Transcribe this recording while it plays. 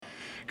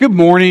Good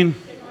morning.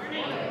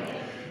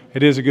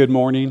 It is a good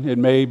morning. It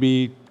may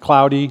be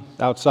cloudy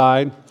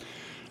outside.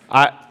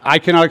 I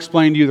cannot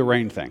explain to you the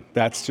rain thing.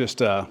 That's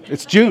just,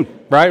 it's June,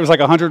 right? It was like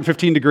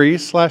 115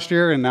 degrees last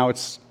year, and now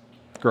it's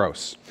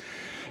gross.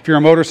 If you're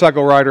a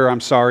motorcycle rider,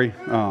 I'm sorry.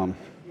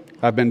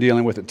 I've been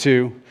dealing with it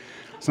too.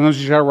 Sometimes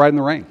you just got to ride in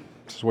the rain.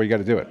 This is the way you got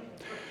to do it.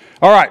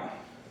 All right.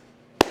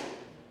 Have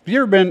you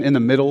ever been in the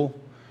middle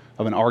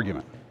of an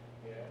argument?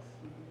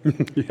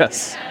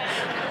 Yes.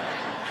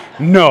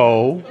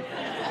 No.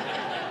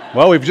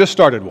 Well, we've just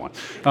started one.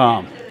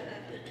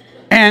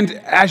 And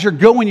as you're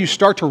going, you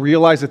start to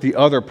realize that the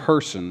other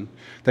person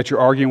that you're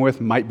arguing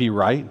with might be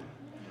right.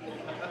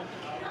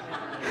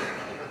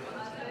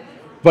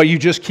 But you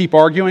just keep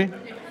arguing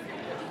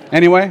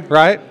anyway,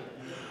 right?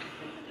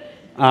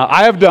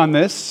 I have done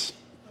this.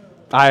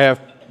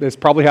 It's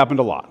probably happened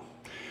a lot.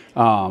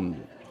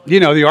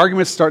 The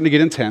argument's starting to get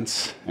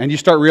intense, and you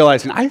start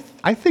realizing,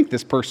 I think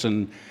this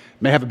person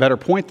may have a better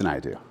point than I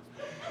do.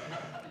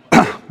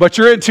 But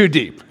you're in too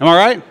deep. Am I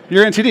right?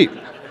 You're in too deep,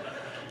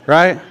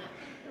 right?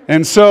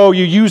 And so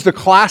you use the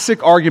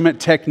classic argument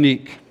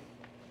technique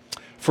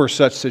for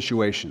such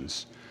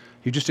situations.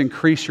 You just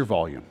increase your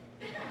volume,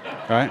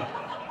 right?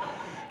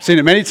 I've seen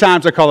it many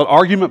times. I call it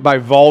argument by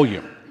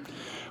volume.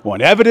 When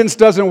evidence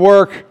doesn't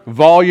work,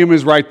 volume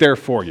is right there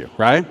for you,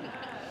 right?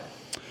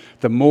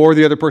 The more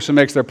the other person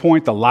makes their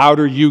point, the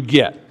louder you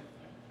get,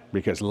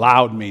 because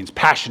loud means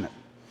passionate.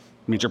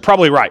 It means you're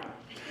probably right.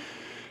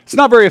 It's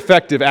not very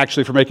effective,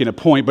 actually, for making a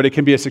point, but it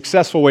can be a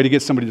successful way to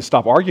get somebody to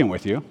stop arguing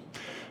with you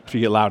if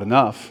you get loud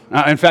enough.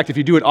 In fact, if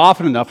you do it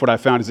often enough, what I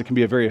found is it can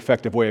be a very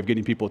effective way of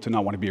getting people to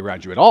not want to be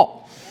around you at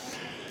all.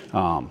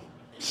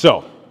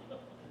 So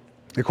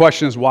the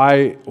question is,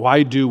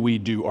 why do we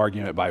do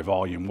argument by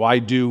volume? Why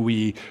do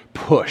we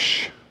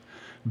push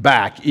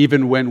back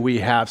even when we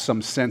have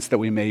some sense that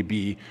we may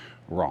be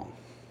wrong?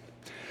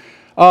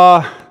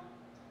 I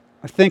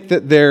think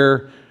that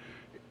there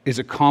is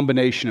a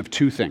combination of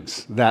two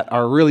things that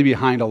are really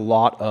behind a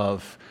lot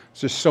of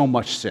just so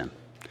much sin.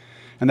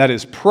 And that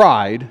is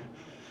pride,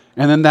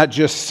 and then that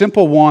just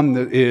simple one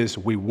that is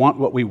we want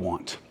what we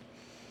want.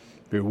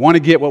 We want to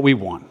get what we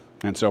want.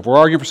 And so if we're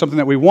arguing for something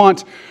that we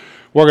want,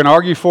 we're going to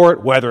argue for it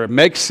whether it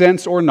makes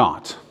sense or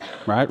not.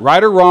 Right?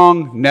 Right or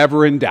wrong,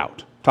 never in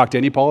doubt. Talk to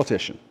any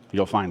politician.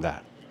 You'll find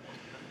that.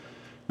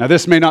 Now,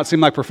 this may not seem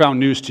like profound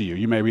news to you.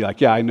 You may be like,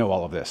 yeah, I know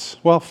all of this.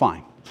 Well,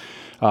 fine.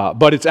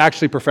 But it's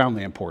actually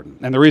profoundly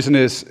important. And the reason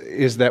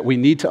is that we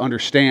need to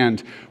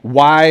understand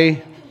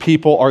why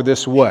people are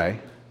this way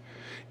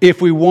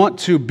if we want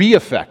to be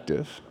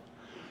effective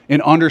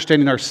in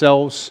understanding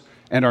ourselves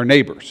and our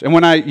neighbors. And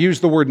when I use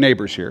the word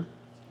neighbors here,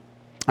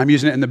 I'm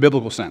using it in the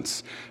biblical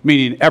sense,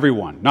 meaning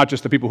everyone, not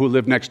just the people who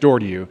live next door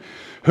to you,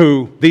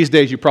 who these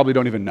days you probably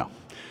don't even know.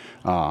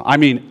 I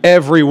mean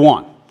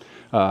everyone.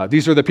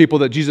 These are the people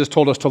that Jesus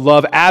told us to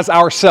love as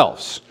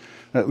ourselves.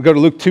 Go to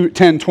Luke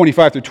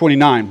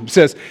 10:25-29. It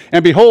says,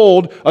 "And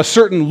behold, a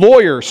certain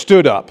lawyer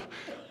stood up."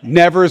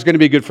 Never is going to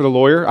be good for the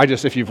lawyer.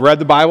 If you've read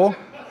the Bible,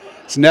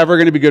 it's never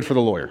going to be good for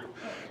the lawyer.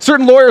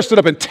 Certain lawyer stood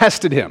up and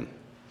tested him.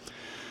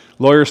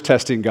 Lawyers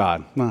testing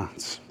God.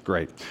 That's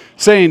great.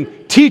 Saying,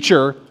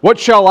 "Teacher, what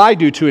shall I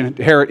do to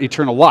inherit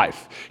eternal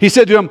life?" He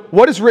said to him,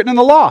 "What is written in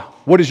the law?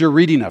 What is your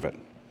reading of it?"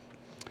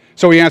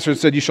 So he answered and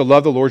said, "You shall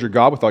love the Lord your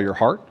God with all your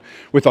heart,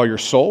 with all your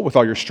soul, with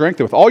all your strength,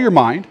 and with all your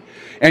mind,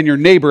 and your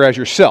neighbor as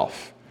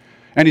yourself."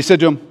 And he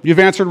said to him, "You've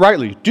answered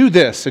rightly. Do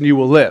this, and you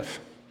will live."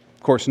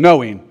 Of course,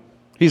 knowing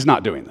he's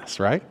not doing this,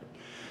 right?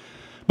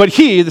 But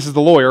he, this is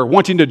the lawyer,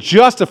 wanting to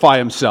justify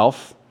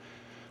himself,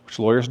 which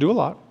lawyers do a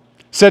lot,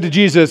 said to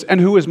Jesus,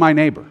 "And who is my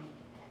neighbor?"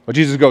 Well,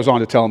 Jesus goes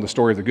on to tell him the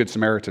story of the Good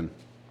Samaritan,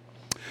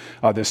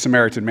 this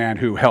Samaritan man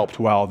who helped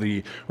while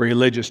the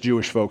religious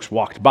Jewish folks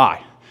walked by.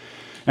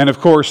 And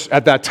of course,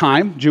 at that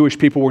time, Jewish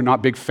people were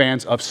not big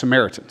fans of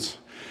Samaritans.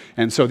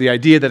 And so the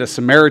idea that a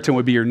Samaritan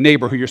would be your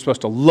neighbor who you're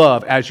supposed to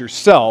love as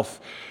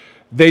yourself,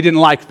 they didn't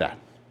like that.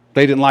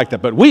 They didn't like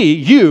that. But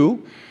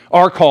you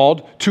are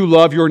called to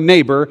love your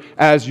neighbor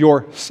as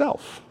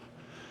yourself,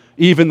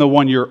 even the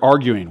one you're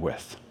arguing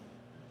with.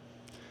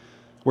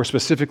 We're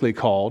specifically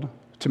called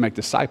to make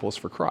disciples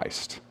for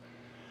Christ.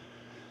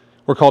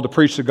 We're called to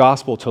preach the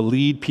gospel, to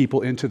lead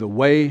people into the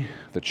way,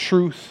 the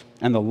truth,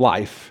 and the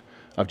life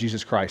of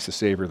Jesus Christ, the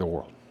Savior of the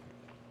world.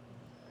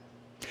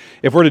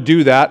 If we're to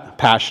do that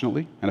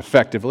passionately and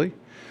effectively,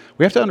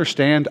 we have to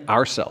understand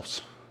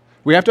ourselves.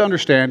 We have to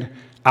understand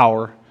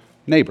our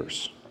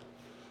neighbors.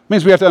 It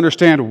means we have to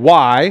understand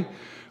why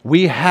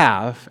we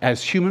have,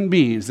 as human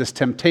beings, this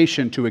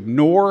temptation to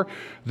ignore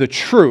the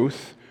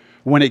truth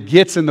when it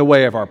gets in the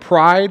way of our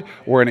pride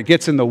or when it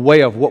gets in the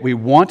way of what we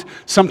want.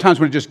 Sometimes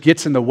when it just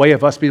gets in the way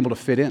of us being able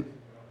to fit in.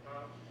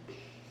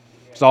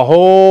 There's a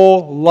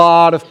whole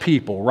lot of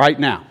people right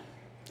now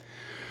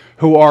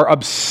who are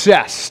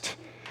obsessed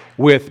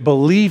with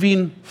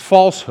believing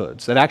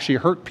falsehoods that actually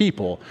hurt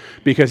people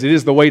because it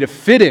is the way to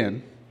fit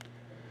in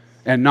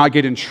and not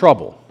get in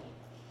trouble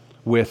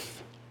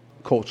with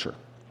culture.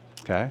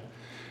 Okay?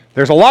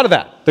 There's a lot of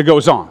that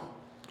goes on.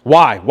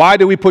 Why? Why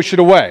do we push it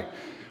away?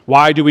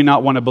 Why do we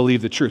not want to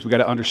believe the truth? We've got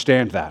to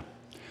understand that.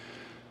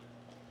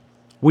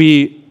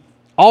 We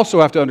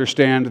also have to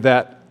understand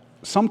that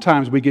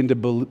sometimes we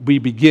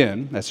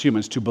begin, as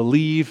humans, to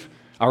believe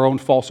our own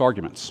false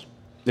arguments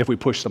if we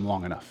push them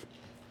long enough.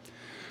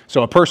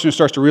 So a person who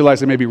starts to realize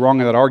they may be wrong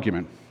in that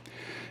argument,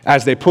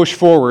 as they push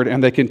forward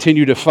and they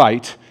continue to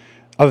fight,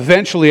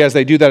 eventually as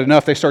they do that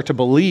enough, they start to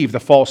believe the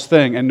false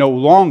thing and no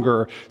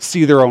longer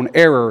see their own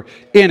error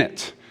in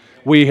it.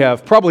 We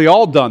have probably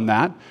all done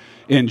that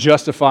in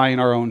justifying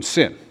our own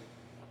sin.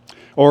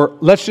 Or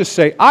let's just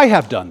say I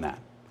have done that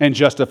in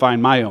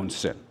justifying my own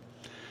sin.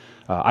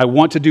 I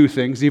want to do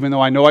things even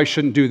though I know I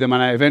shouldn't do them,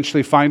 and I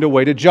eventually find a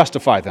way to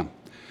justify them.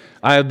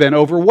 I have been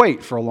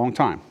overweight for a long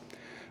time.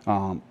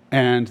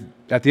 And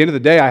at the end of the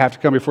day, I have to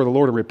come before the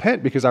Lord and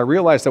repent because I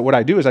realize that what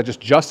I do is I just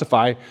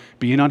justify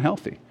being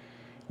unhealthy.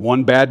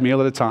 One bad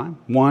meal at a time,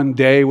 one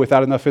day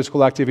without enough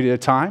physical activity at a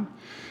time.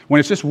 When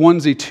it's just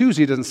onesie,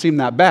 twosie, it doesn't seem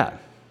that bad.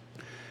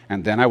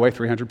 And then I weigh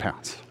 300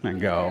 pounds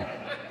and go,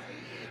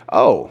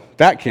 oh,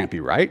 that can't be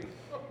right?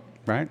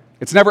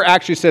 It's never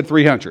actually said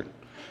 300.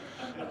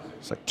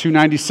 It's like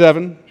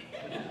 297.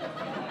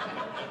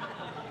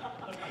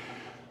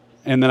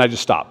 And then I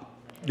just stop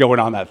going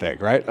on that thing,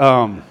 right?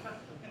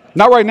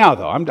 Not right now,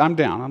 though. I'm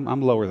down.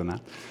 I'm lower than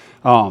that.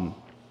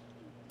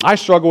 I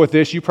struggle with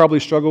this. You probably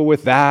struggle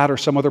with that or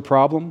some other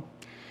problem.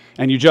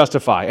 And you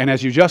justify. And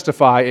as you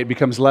justify, it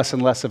becomes less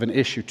and less of an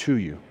issue to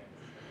you.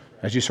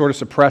 As you sort of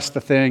suppress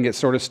the thing, it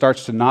sort of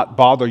starts to not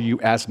bother you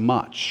as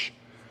much.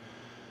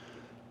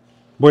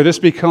 Where this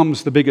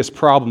becomes the biggest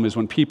problem is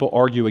when people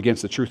argue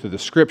against the truth of the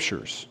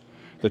Scriptures,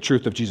 the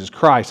truth of Jesus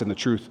Christ, and the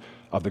truth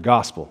of the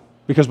gospel.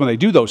 Because when they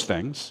do those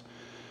things,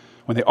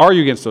 when they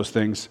argue against those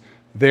things,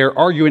 they're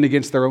arguing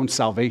against their own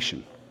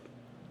salvation.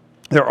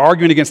 They're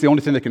arguing against the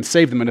only thing that can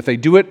save them. And if they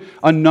do it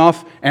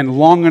enough and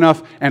long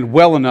enough and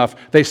well enough,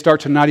 they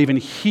start to not even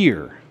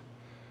hear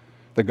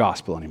the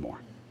gospel anymore.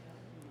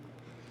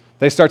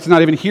 They start to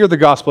not even hear the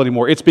gospel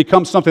anymore. It's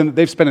become something that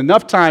they've spent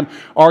enough time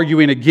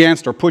arguing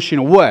against or pushing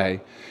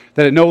away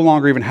that it no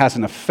longer even has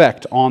an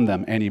effect on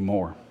them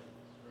anymore.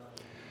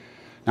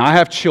 Now, I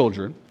have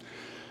children,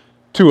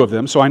 2 of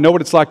them, so I know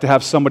what it's like to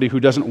have somebody who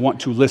doesn't want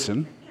to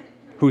listen,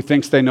 who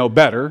thinks they know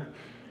better,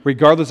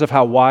 regardless of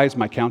how wise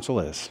my counsel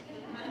is.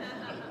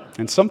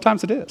 And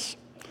sometimes it is.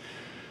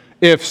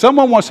 If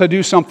someone wants to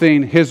do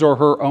something his or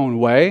her own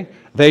way,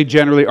 they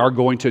generally are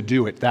going to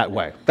do it that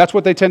way. That's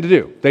what they tend to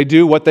do. They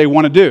do what they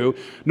want to do,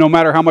 no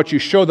matter how much you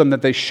show them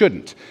that they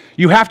shouldn't.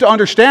 You have to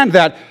understand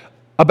that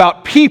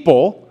about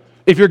people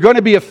if you're going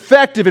to be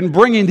effective in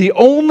bringing the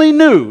only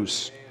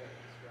news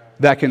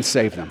that can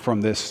save them from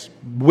this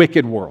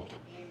wicked world.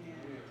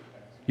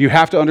 You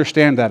have to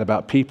understand that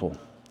about people.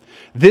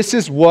 This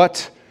is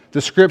what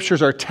the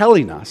Scriptures are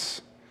telling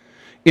us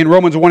in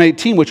Romans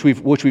 1:18, which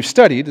we've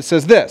studied. It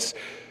says this: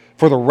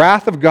 "For the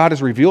wrath of God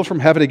is revealed from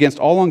heaven against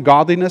all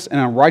ungodliness and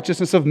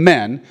unrighteousness of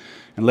men."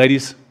 And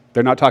ladies,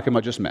 they're not talking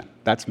about just men.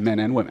 That's men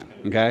and women,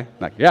 okay?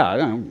 Like, yeah, I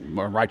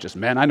know unrighteous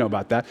men. I know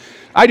about that.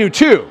 I do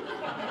too.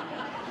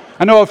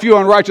 I know a few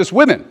unrighteous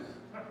women.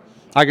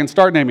 I can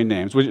start naming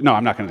names. No,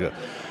 I'm not going to do it.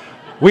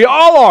 We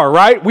all are,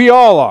 right? We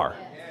all are.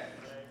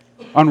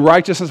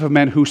 Unrighteousness of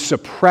men who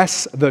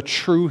suppress the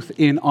truth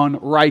in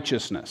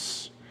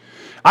unrighteousness.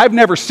 I've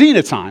never seen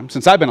a time,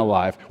 since I've been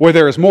alive, where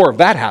there is more of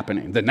that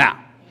happening than now.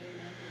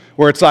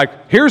 Where it's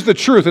like, here's the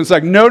truth, and it's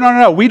like,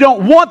 no, we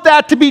don't want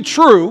that to be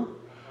true,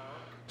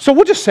 so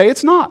we'll just say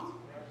it's not.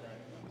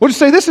 We'll just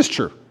say this is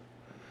true.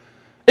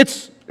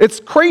 It's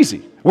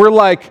crazy. We're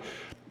like,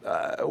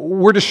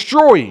 we're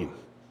destroying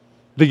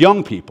the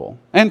young people,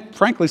 and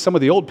frankly, some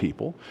of the old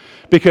people,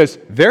 because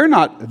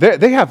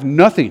they have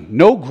nothing,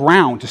 no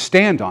ground to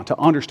stand on to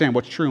understand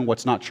what's true and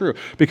what's not true,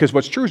 because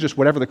what's true is just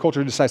whatever the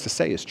culture decides to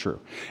say is true.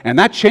 And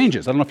that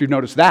changes. I don't know if you've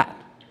noticed that.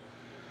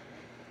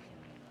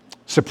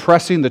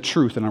 Suppressing the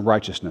truth in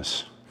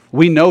unrighteousness.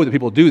 We know that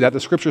people do that. The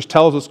Scriptures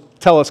tell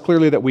us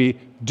clearly that we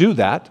do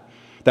that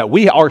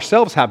we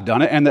ourselves have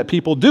done it, and that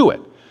people do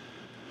it.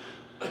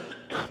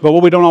 But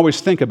what we don't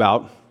always think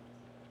about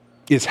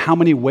is how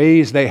many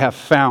ways they have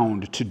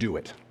found to do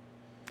it.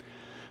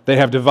 They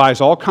have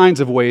devised all kinds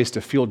of ways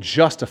to feel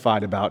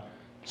justified about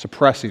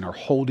suppressing or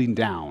holding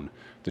down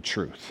the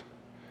truth.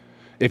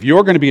 If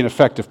you're going to be an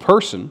effective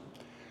person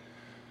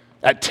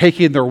at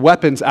taking their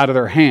weapons out of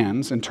their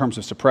hands in terms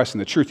of suppressing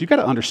the truth, you've got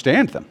to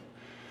understand them.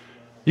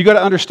 You've got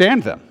to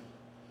understand them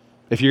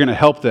if you're going to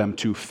help them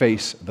to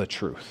face the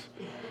truth.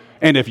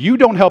 And if you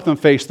don't help them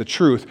face the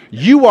truth,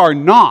 you are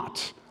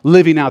not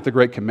living out the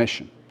Great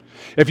Commission.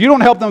 If you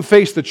don't help them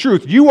face the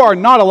truth, you are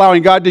not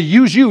allowing God to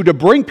use you to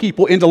bring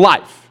people into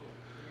life.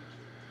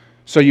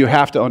 So you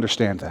have to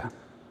understand that.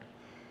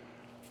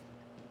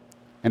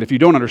 And if you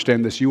don't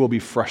understand this, you will be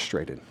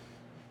frustrated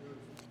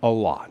a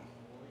lot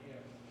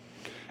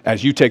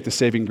as you take the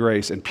saving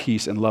grace and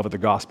peace and love of the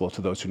gospel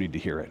to those who need to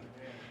hear it.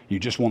 You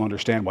just won't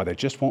understand why they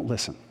just won't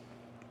listen.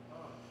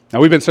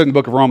 Now, we've been studying the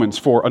book of Romans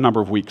for a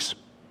number of weeks.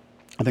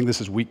 I think this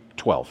is week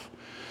 12.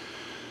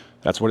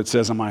 That's what it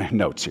says on my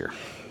notes here.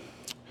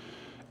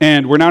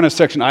 And we're now in a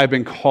section I've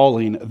been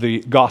calling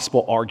the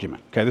gospel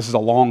argument. Okay, this is a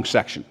long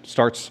section. It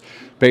starts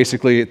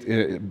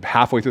basically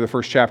halfway through the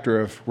first chapter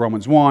of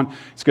Romans 1.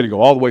 It's going to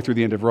go all the way through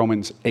the end of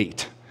Romans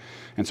 8.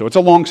 And so it's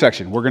a long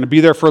section. We're going to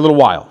be there for a little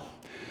while.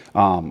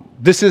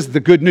 This is the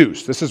good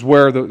news. This is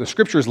where the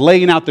scripture is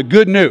laying out the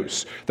good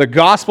news, the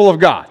gospel of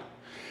God,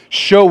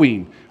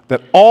 showing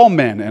that all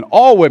men and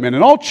all women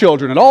and all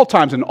children at all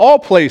times and all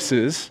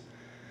places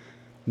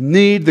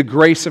need the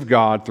grace of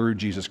God through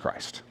Jesus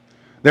Christ.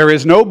 There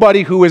is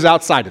nobody who is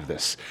outside of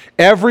this.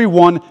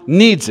 Everyone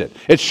needs it.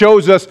 It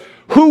shows us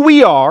who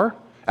we are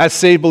as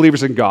saved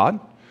believers in God.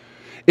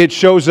 It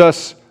shows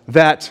us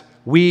that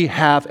we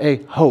have a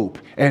hope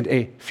and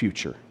a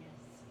future.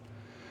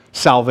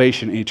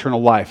 Salvation and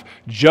eternal life,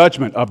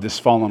 judgment of this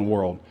fallen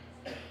world.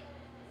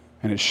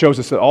 And it shows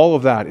us that all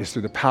of that is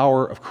through the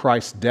power of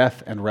Christ's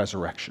death and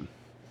resurrection.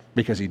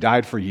 Because he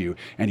died for you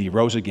and he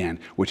rose again,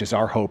 which is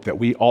our hope that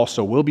we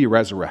also will be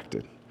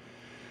resurrected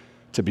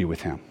to be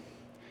with him.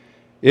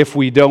 If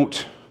we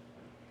don't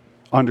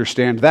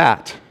understand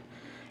that,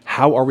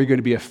 how are we going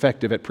to be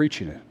effective at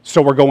preaching it? So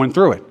we're going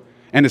through it,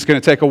 and it's going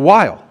to take a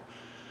while.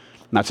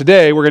 Now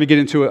today, we're going to get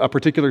into a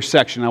particular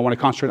section. I want to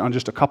concentrate on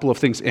just a couple of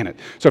things in it.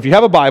 So if you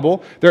have a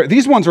Bible,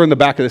 these ones are in the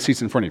back of the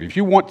seats in front of you. If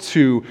you want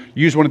to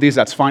use one of these,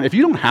 that's fine. If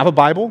you don't have a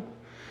Bible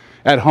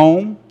at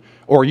home,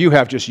 or you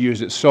have just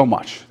used it so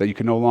much that you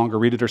can no longer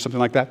read it or something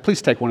like that,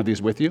 please take one of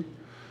these with you.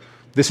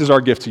 This is our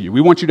gift to you.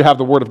 We want you to have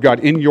the Word of God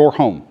in your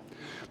home.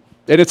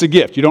 And it's a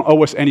gift. You don't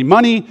owe us any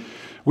money.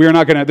 We are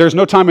not going to, there's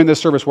no time in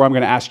this service where I'm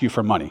going to ask you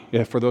for money.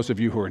 For those of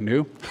you who are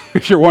new,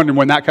 if you're wondering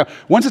when that comes,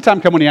 when's the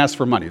time come when he asks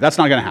for money? That's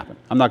not going to happen.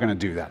 I'm not going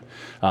to do that.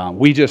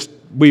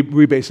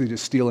 We basically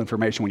just steal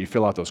information when you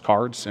fill out those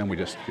cards, and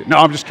no,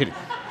 I'm just kidding.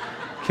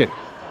 Kidding.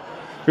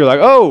 You're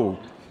like, oh,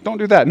 don't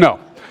do that. No.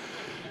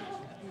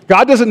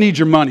 God doesn't need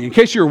your money. In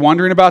case you're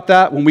wondering about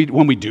that, when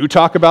we do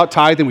talk about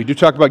tithe and we do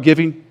talk about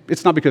giving,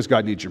 it's not because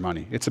God needs your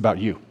money. It's about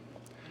you.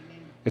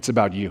 It's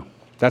about you.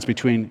 That's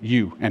between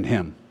you and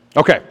him.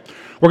 Okay,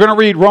 we're going to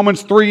read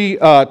Romans 3,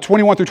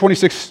 21 through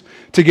 26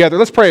 together.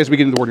 Let's pray as we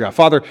get into the Word of God.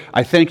 Father,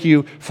 I thank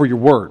you for your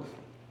Word.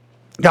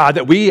 God,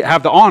 that we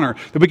have the honor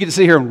that we get to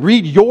sit here and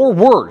read your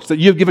words that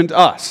you've given to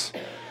us.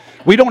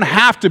 We don't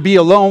have to be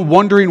alone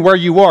wondering where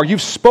you are.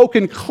 You've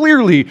spoken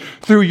clearly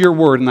through your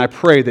Word, and I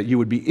pray that you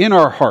would be in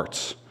our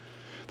hearts,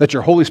 that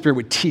your Holy Spirit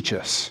would teach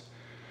us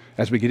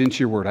as we get into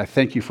your Word. I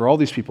thank you for all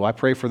these people. I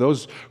pray for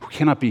those who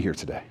cannot be here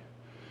today.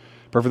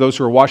 Pray for those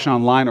who are watching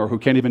online or who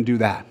can't even do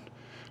that.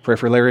 Pray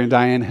for Larry and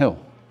Diane Hill.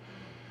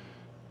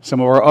 Some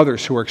of our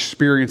others who are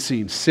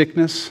experiencing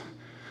sickness,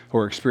 who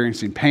are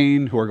experiencing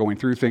pain, who are going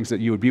through things, that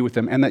you would be with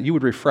them and that you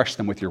would refresh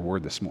them with your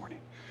word this morning.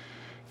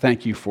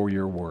 Thank you for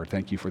your word.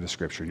 Thank you for the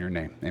scripture in your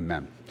name.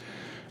 Amen.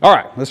 All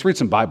right, let's read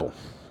some Bible.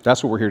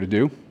 That's what we're here to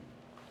do.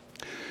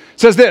 It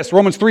says this,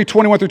 Romans 3,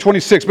 21 through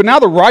 26. But now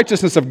the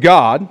righteousness of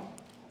God,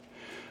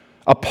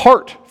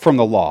 apart from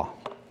the law,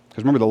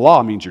 because remember the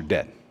law means you're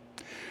dead.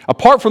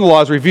 Apart from the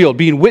law is revealed,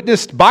 being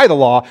witnessed by the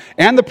law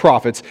and the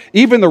prophets,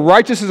 even the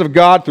righteousness of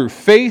God through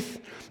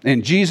faith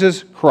in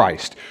Jesus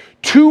Christ,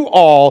 to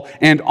all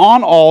and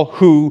on all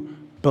who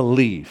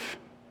believe.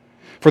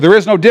 For there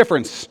is no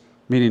difference,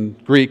 meaning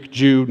Greek,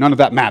 Jew, none of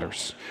that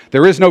matters.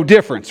 There is no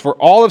difference, for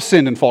all have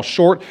sinned and fall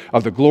short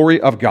of the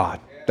glory of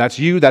God. That's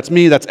you, that's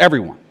me, that's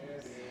everyone.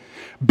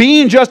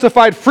 Being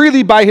justified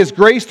freely by his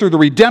grace through the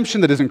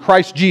redemption that is in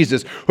Christ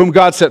Jesus, whom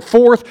God set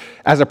forth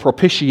as a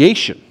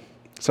propitiation.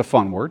 It's a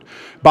fun word.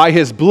 By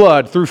his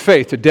blood through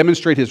faith to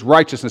demonstrate his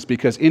righteousness,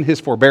 because in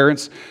his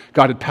forbearance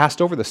God had passed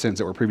over the sins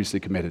that were previously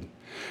committed.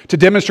 To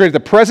demonstrate at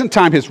the present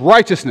time his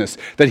righteousness,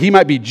 that he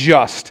might be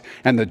just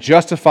and the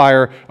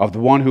justifier of the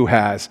one who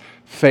has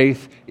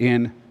faith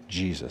in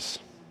Jesus.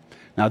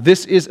 Now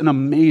this is an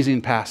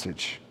amazing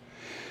passage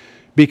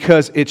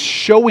because it's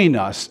showing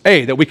us,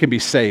 A, that we can be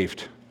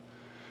saved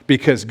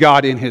because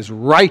God in his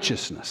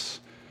righteousness,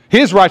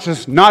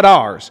 not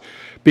ours,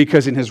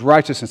 because in his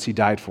righteousness he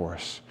died for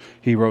us.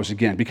 He rose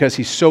again because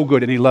he's so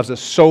good and he loves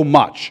us so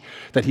much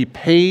that he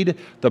paid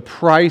the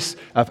price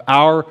of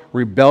our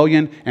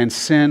rebellion and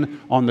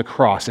sin on the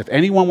cross. If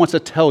anyone wants to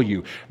tell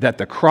you that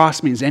the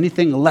cross means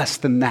anything less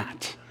than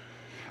that,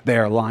 they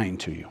are lying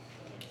to you.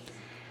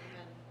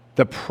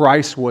 The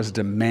price was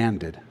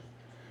demanded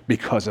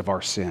because of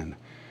our sin.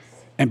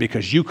 And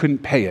because you couldn't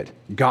pay it,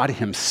 God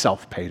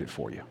himself paid it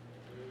for you.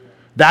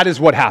 That is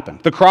what happened.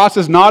 The cross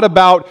is not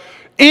about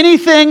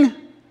anything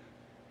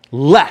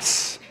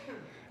less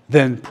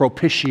than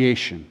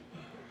propitiation,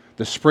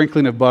 the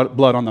sprinkling of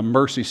blood on the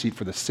mercy seat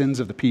for the sins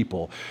of the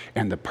people,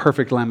 and the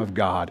perfect Lamb of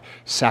God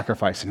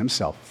sacrificing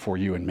himself for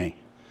you and me.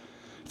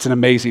 It's an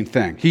amazing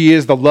thing. He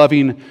is the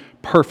loving,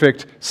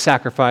 perfect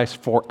sacrifice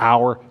for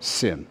our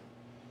sin.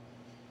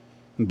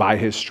 And by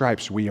his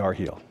stripes we are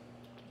healed.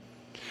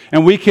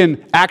 And we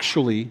can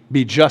actually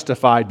be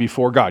justified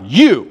before God.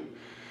 You,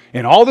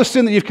 in all the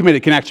sin that you've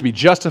committed, can actually be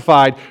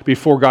justified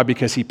before God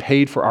because he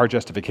paid for our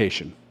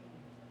justification.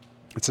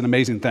 It's an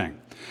amazing thing.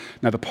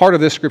 Now, the part of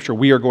this scripture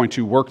we are going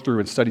to work through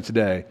and study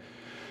today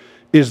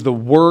is the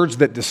words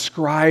that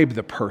describe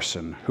the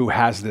person who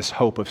has this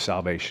hope of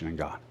salvation in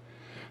God.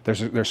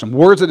 There's some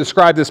words that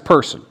describe this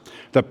person,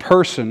 the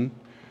person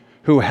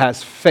who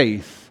has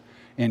faith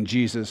in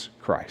Jesus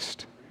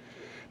Christ.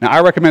 Now,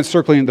 I recommend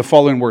circling the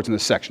following words in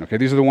this section, okay?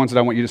 These are the ones that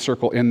I want you to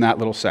circle in that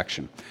little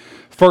section.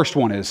 First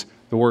one is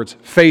the words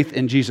faith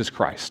in Jesus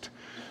Christ.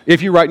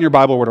 If you write in your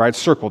Bible order, I'd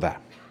circle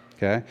that,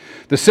 okay?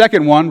 The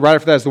second one, right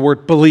after that, is the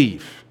word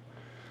believe.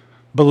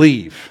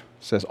 Believe.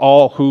 It says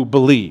all who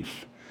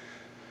believe.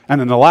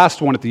 And then the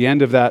last one at the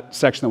end of that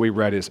section that we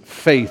read is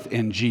faith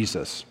in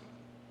Jesus.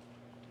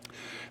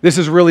 This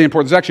is really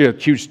important. There's actually a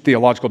huge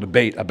theological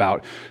debate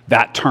about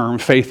that term,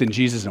 faith in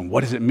Jesus, and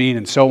what does it mean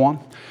and so on.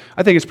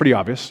 I think it's pretty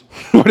obvious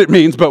what it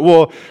means, but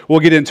we'll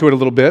get into it a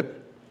little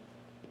bit.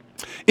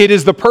 It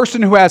is the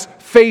person who has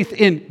faith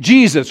in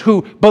Jesus,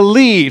 who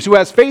believes, who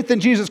has faith in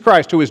Jesus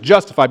Christ, who is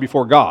justified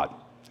before God.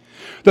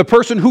 The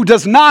person who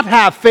does not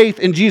have faith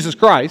in Jesus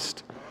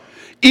Christ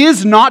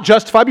is not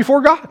justified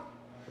before God,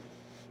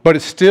 but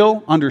is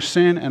still under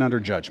sin and under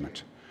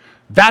judgment.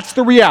 That's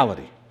the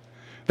reality.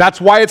 That's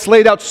why it's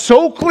laid out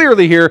so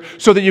clearly here,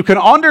 so that you can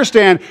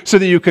understand, so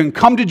that you can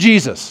come to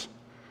Jesus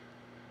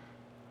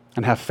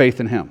and have faith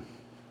in Him.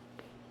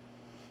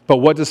 But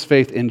what does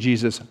faith in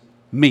Jesus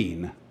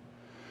mean?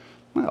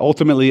 Well,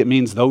 ultimately, it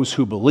means those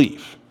who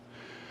believe.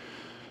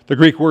 The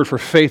Greek word for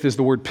faith is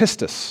the word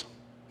pistis.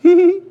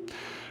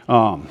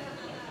 I'm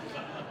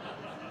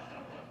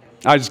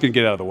just going to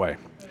get out of the way.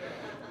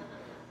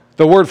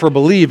 The word for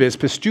believe is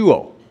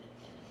pistuo.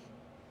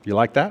 You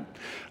like that?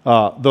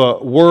 The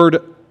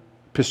word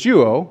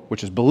pistuo,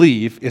 which is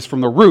believe, is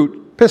from the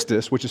root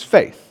pistis, which is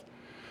faith.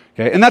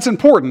 Okay? And that's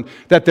important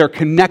that they're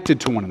connected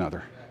to one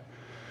another.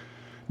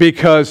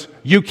 Because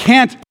you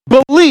can't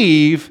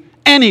believe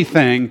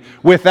anything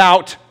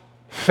without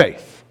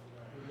faith.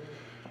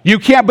 You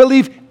can't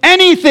believe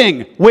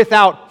anything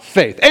without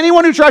faith.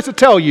 Anyone who tries to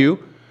tell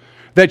you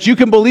that you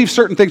can believe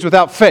certain things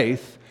without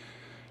faith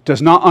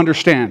does not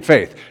understand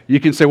faith. You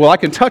can say, well, I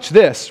can touch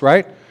this,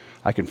 right?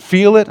 I can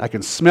feel it. I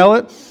can smell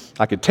it.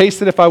 I can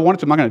taste it if I wanted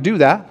to. I'm not going to do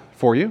that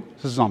for you.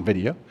 This is on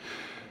video.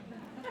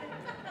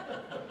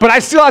 But I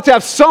still have to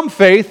have some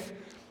faith,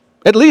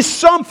 at least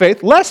some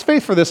faith, less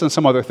faith for this than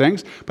some other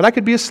things, but I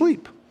could be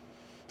asleep.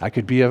 I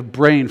could be a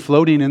brain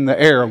floating in the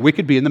air. We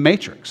could be in the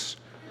Matrix.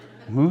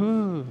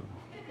 Ooh.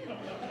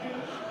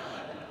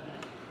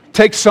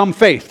 Takes some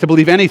faith to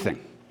believe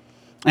anything.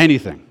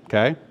 Anything,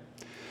 okay?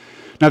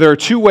 Now, there are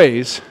two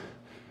ways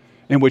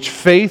in which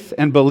faith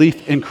and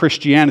belief in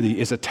Christianity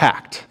is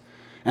attacked.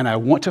 And I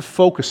want to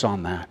focus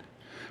on that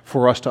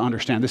for us to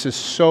understand. This is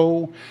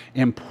so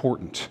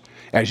important.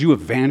 As you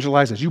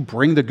evangelize, as you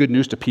bring the good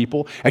news to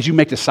people, as you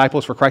make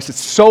disciples for Christ, it's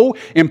so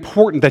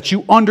important that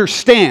you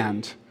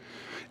understand,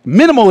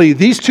 minimally,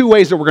 these two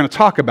ways that we're going to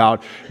talk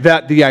about,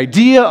 that the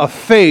idea of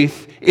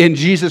faith in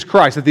Jesus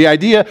Christ, that the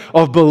idea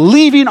of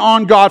believing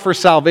on God for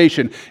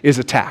salvation is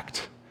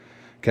attacked.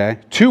 Okay?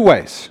 Two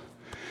ways.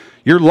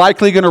 You're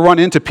likely going to run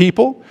into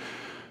people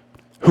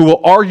who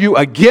will argue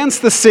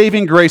against the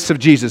saving grace of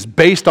Jesus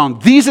based on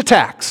these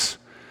attacks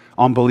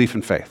on belief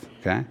and faith.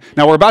 Okay?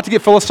 Now, we're about to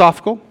get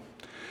philosophical.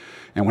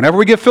 And whenever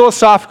we get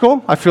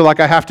philosophical, I feel like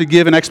I have to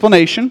give an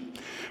explanation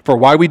for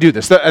why we do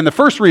this. And the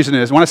first reason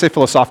is, when I say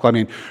philosophical, I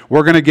mean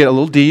we're going to get a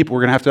little deep. We're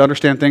going to have to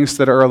understand things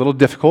that are a little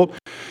difficult.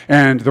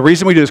 And the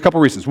reason we do is a couple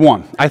reasons.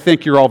 One, I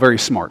think you're all very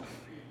smart.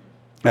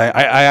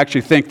 I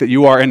actually think that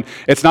you are, and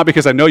it's not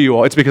because I know you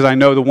all, it's because I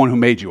know the one who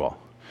made you all.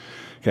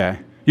 Okay?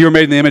 You were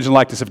made in the image and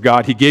likeness of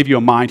God. He gave you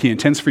a mind. He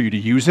intends for you to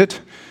use it.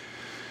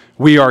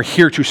 We are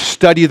here to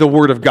study the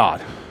Word of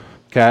God.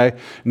 Okay?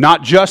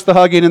 Not just the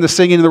hugging and the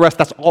singing and the rest.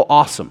 That's all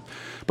awesome.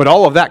 But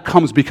all of that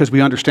comes because we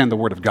understand the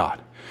Word of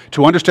God.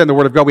 To understand the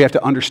Word of God, we have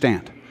to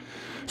understand.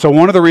 So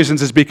one of the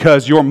reasons is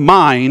because your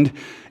mind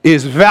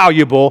is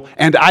valuable,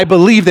 and I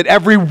believe that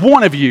every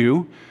one of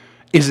you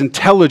is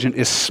intelligent,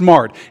 is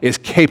smart, is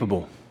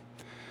capable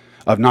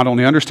of not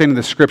only understanding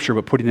the Scripture,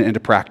 but putting it into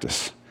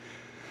practice.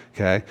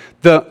 Okay?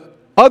 The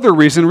other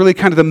reason, really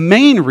kind of the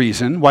main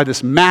reason why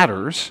this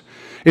matters,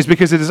 is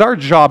because it is our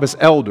job as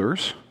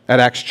elders at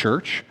Acts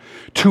Church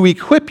to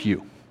equip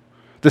you,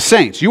 the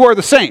saints. You are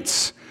the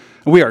saints,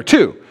 and we are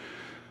too.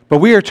 But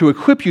we are to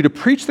equip you to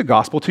preach the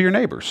gospel to your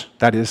neighbors.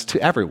 That is,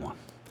 to everyone.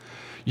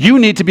 You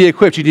need to be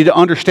equipped. You need to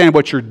understand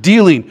what you're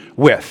dealing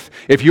with.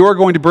 If you are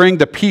going to bring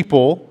the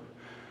people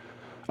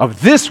of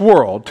this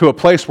world to a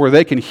place where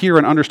they can hear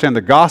and understand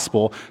the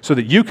gospel so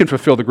that you can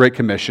fulfill the Great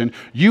Commission,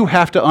 you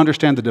have to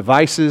understand the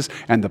devices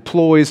and the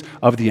ploys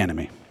of the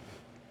enemy.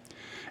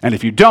 And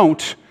if you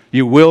don't,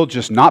 you will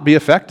just not be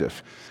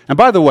effective. And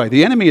by the way,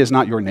 the enemy is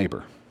not your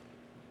neighbor.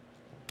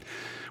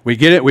 We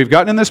get it. We've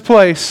gotten in this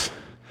place.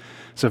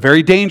 It's a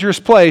very dangerous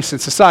place in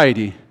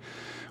society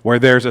where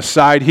there's a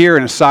side here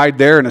and a side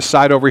there and a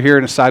side over here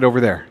and a side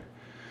over there.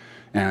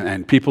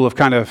 And people have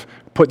kind of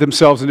put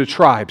themselves into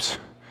tribes.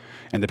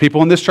 And the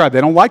people in this tribe, they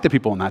don't like the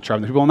people in that tribe.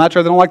 And the people in that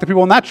tribe, they don't like the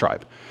people in that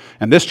tribe.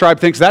 And this tribe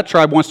thinks that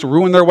tribe wants to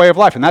ruin their way of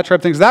life. And that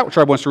tribe thinks that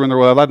tribe wants to ruin their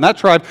way of life. And that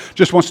tribe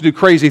just wants to do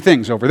crazy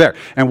things over there.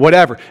 And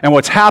whatever. And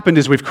what's happened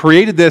is we've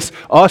created this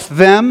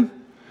us-them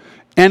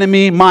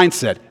enemy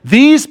mindset.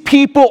 These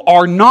people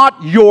are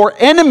not your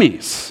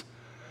enemies.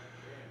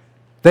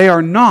 They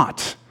are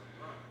not.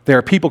 They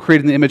are people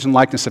created in the image and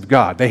likeness of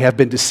God. They have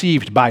been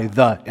deceived by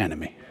the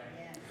enemy.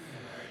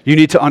 You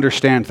need to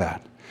understand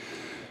that.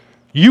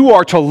 You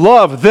are to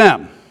love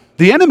them.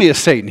 The enemy is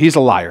Satan. He's a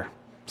liar.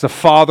 He's the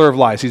father of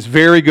lies. He's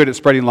very good at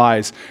spreading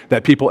lies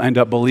that people end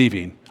up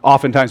believing,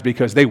 oftentimes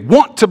because they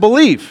want to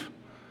believe.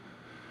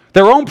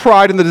 Their own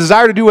pride and the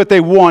desire to do what they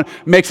want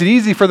makes it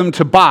easy for them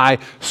to buy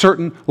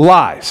certain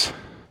lies.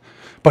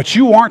 But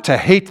you aren't to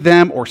hate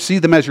them or see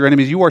them as your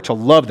enemies. You are to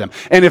love them.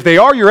 And if they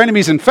are your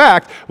enemies, in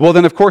fact, well,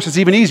 then, of course, it's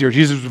even easier.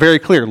 Jesus was very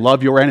clear,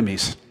 love your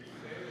enemies.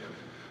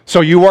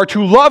 So you are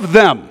to love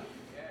them.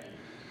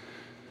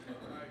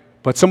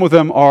 But some of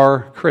them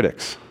are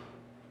critics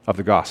of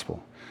the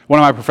gospel. One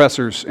of my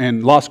professors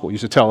in law school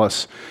used to tell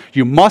us,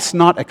 you must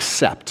not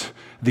accept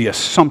the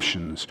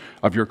assumptions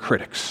of your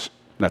critics.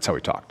 That's how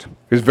he talked. He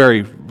was a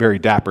very, very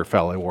dapper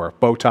fellow. He wore a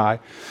bow tie.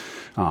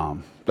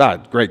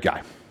 Great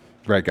guy.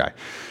 Great guy.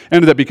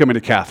 Ended up becoming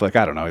a Catholic.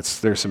 I don't know.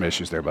 There's some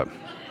issues there. But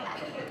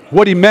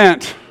what he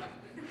meant,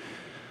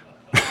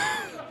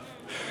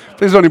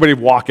 please don't anybody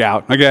walk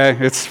out, okay?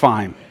 It's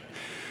fine.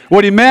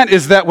 What he meant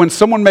is that when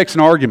someone makes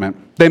an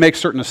argument, they make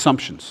certain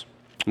assumptions,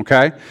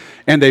 okay?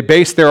 And they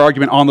base their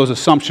argument on those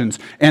assumptions.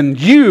 And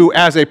you,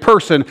 as a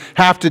person,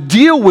 have to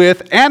deal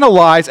with,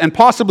 analyze, and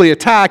possibly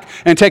attack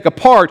and take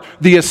apart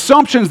the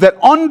assumptions that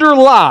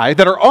underlie,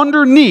 that are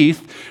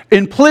underneath,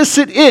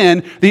 implicit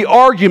in the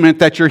argument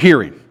that you're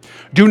hearing.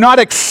 Do not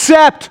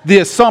accept the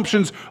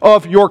assumptions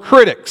of your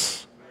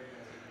critics.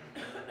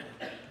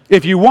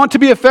 If you want to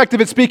be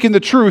effective at speaking the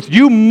truth,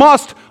 you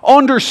must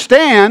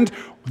understand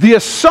the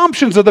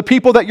assumptions of the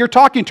people that you're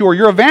talking to or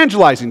you're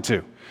evangelizing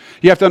to.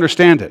 You have to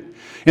understand it.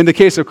 In the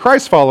case of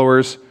Christ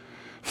followers,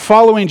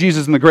 following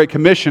Jesus in the Great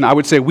Commission, I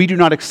would say we do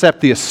not accept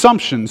the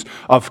assumptions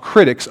of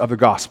critics of the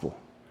gospel.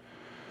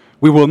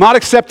 We will not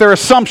accept their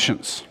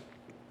assumptions.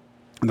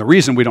 And the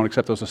reason we don't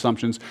accept those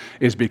assumptions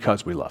is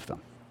because we love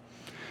them.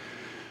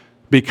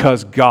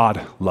 Because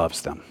God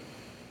loves them.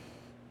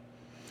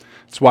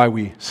 That's why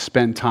we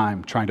spend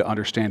time trying to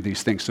understand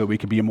these things so we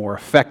can be more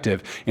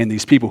effective in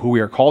these people who we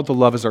are called to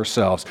love as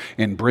ourselves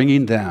in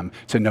bringing them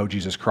to know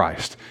Jesus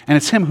Christ. And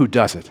it's Him who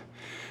does it.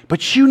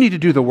 But you need to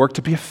do the work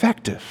to be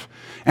effective.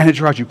 And it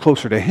draws you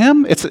closer to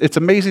Him. It's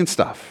amazing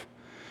stuff.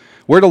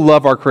 We're to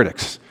love our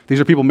critics. These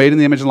are people made in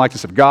the image and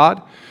likeness of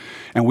God.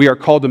 And we are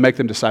called to make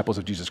them disciples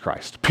of Jesus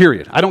Christ.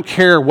 Period. I don't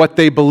care what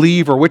they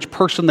believe or which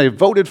person they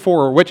voted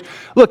for or which.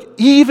 Look,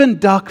 even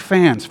Duck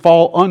fans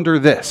fall under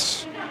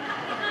this.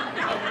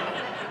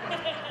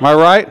 Am I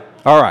right?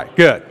 All right,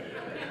 good.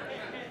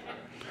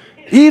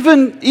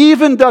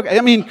 Even Duck,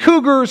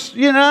 Cougars,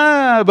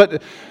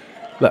 but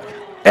look,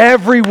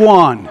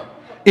 everyone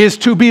is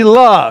to be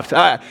loved.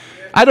 I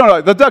don't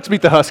know, the Ducks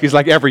beat the Huskies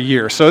like every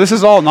year, so this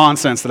is all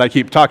nonsense that I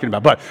keep talking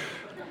about. But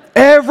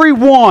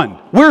everyone,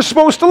 we're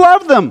supposed to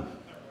love them.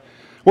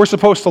 We're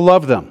supposed to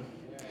love them.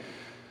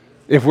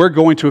 If we're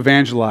going to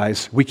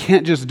evangelize, we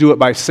can't just do it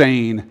by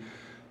saying,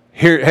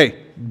 "Here,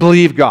 hey,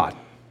 believe God."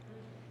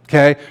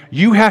 Okay?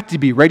 You have to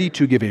be ready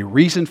to give a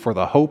reason for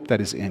the hope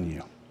that is in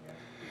you.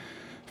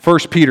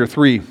 1 Peter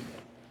 3,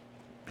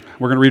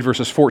 we're going to read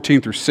verses 14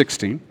 through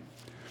 16.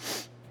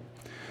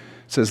 It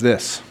says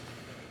this,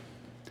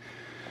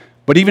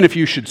 "But even if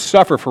you should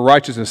suffer for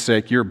righteousness'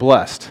 sake, you're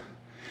blessed.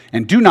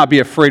 And do not be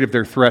afraid of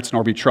their threats,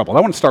 nor be troubled." I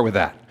want to start with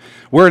that.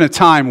 We're in a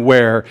time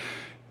where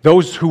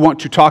those who want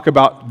to talk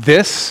about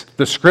this,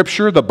 the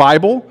Scripture, the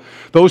Bible,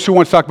 those who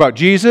want to talk about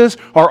Jesus,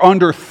 are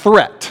under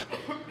threat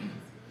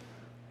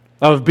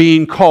of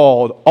being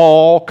called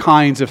all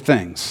kinds of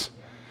things.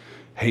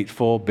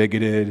 Hateful,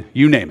 bigoted,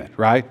 you name it,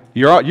 right?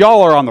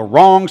 Y'all are on the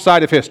wrong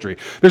side of history.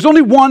 There's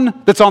only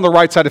one that's on the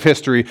right side of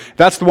history.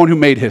 That's the one who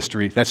made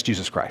history. That's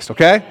Jesus Christ,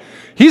 okay?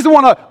 He's the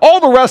one, all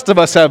the rest of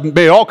us have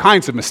made all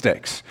kinds of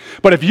mistakes.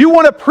 But if you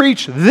want to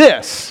preach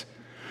this,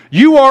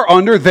 you are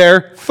under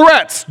their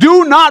threats.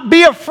 Do not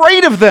be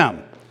afraid of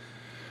them.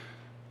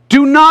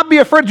 Do not be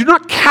afraid. Do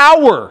not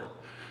cower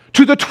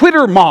to the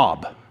Twitter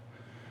mob.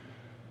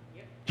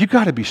 You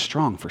got to be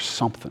strong for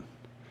something.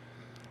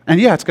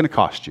 And yeah, it's going to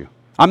cost you.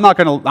 I'm not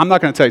going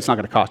to tell you it's not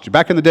going to cost you.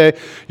 Back in the day,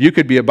 you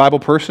could be a Bible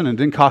person and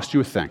it didn't cost you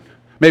a thing.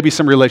 Maybe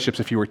some relationships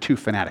if you were too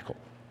fanatical.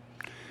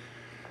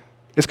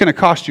 It's going to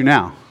cost you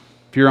now.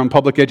 If you're on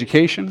public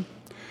education,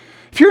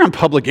 if you're on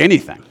public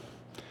anything,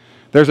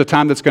 there's a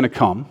time that's going to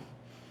come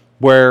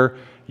where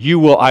you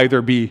will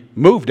either be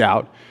moved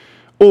out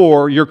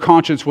or your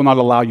conscience will not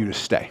allow you to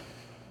stay.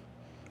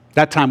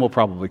 That time will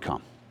probably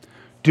come.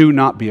 Do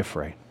not be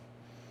afraid.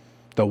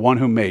 The one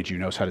who made you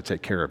knows how to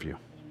take care of you.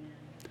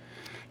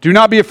 Do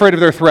not be afraid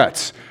of their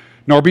threats,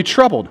 nor be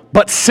troubled,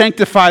 but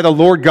sanctify the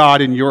Lord God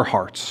in your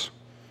hearts.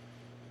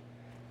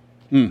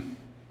 And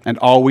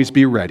always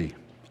be ready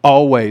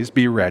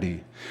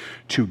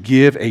to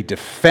give a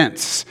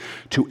defense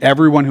to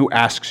everyone who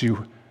asks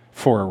you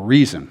for a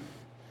reason.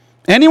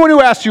 Anyone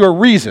who asks you a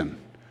reason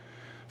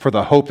for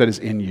the hope that is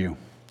in you.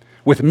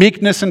 with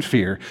meekness and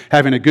fear,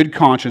 having a good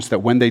conscience, that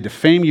when they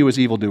defame you as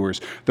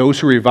evildoers, those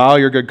who revile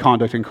your good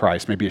conduct in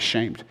Christ may be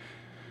ashamed.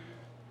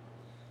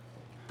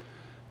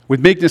 With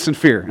meekness and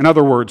fear. In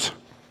other words,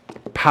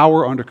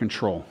 power under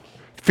control,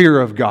 fear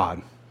of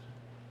God.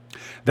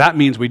 That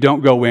means we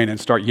don't go in and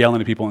start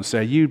yelling at people and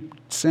say, you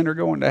sinner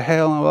going to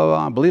hell, and blah, blah,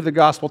 blah, believe the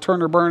gospel,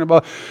 turn or burn,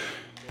 blah.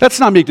 That's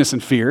not meekness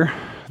and fear.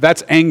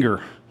 That's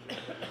anger.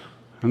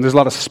 And there's a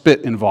lot of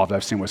spit involved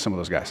I've seen with some of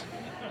those guys,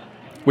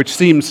 which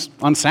seems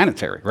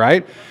unsanitary,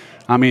 right?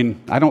 I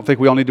mean, I don't think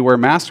we all need to wear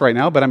masks right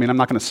now, but I mean, I'm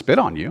not going to spit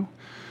on you.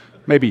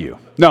 Maybe you.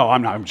 No,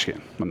 I'm not. I'm just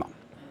kidding. I'm not.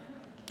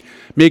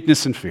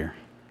 Meekness and fear.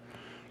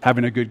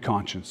 Having a good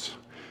conscience.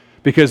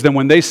 Because then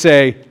when they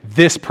say,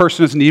 this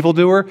person is an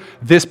evildoer,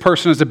 this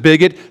person is a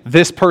bigot,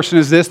 this person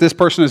is this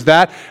person is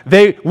that,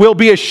 they will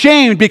be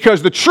ashamed,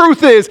 because the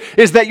truth is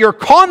that your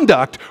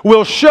conduct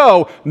will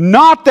show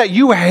not that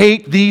you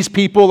hate these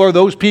people or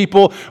those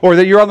people or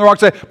that you're on the wrong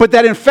side, but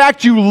that in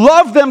fact you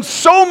love them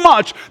so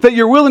much that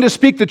you're willing to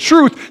speak the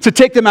truth to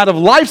take them out of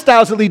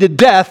lifestyles that lead to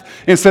death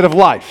instead of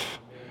life.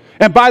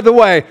 And by the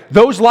way,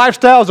 those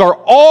lifestyles are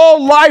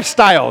all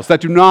lifestyles that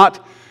do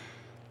not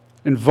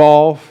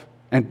involve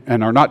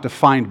and are not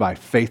defined by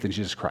faith in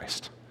Jesus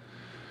Christ.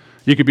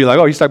 You could be like,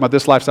 oh, he's talking about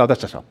this lifestyle, that's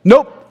just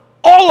nope.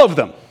 All of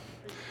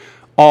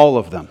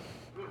them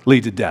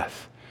lead to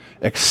death,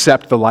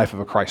 except the life of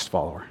a Christ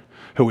follower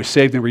who is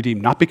saved and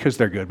redeemed, not because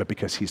they're good, but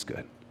because he's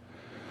good.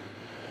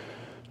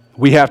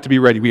 We have to be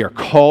ready. We are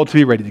called to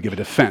be ready to give a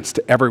defense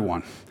to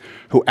everyone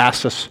who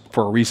asks us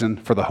for a reason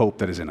for the hope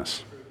that is in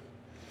us.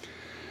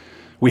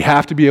 We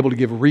have to be able to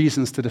give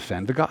reasons to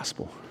defend the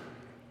gospel.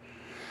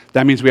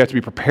 That means we have to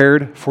be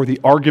prepared for the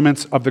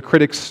arguments of the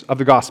critics of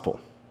the gospel.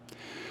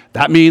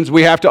 That means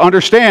we have to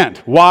understand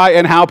why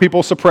and how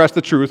people suppress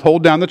the truth,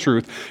 hold down the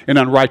truth in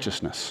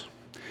unrighteousness.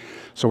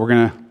 So we're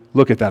going to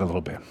look at that a little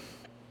bit.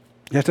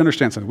 You have to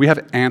understand something. We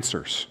have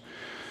answers.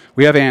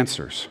 We have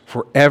answers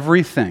for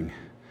everything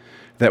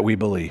that we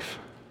believe.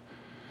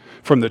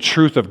 From the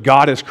truth of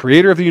God as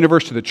creator of the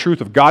universe, to the truth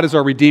of God as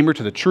our redeemer,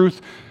 to the truth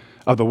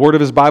of the word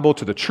of his Bible,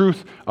 to the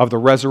truth of the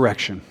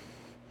resurrection,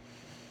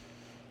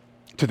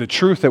 to the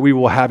truth that we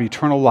will have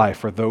eternal life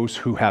for those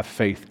who have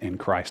faith in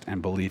Christ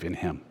and believe in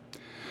him.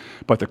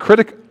 But the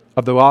critic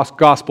of the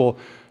gospel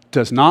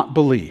does not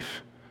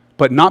believe,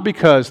 but not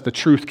because the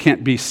truth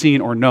can't be seen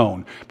or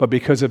known, but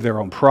because of their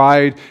own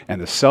pride and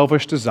the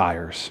selfish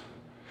desires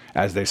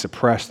as they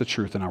suppress the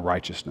truth in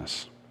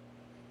unrighteousness.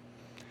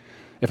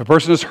 If a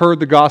person has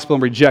heard the gospel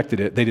and rejected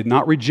it, they did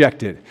not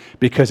reject it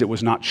because it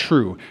was not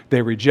true.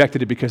 They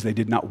rejected it because they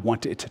did not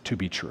want it to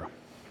be true.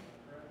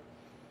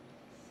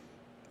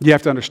 You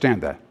have to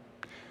understand that.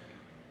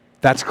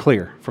 That's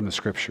clear from the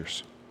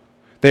scriptures.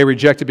 They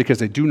reject it because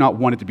they do not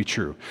want it to be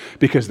true.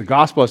 Because the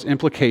gospel has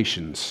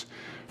implications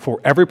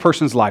for every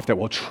person's life that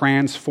will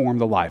transform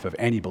the life of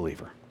any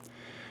believer.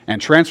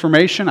 And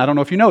transformation, I don't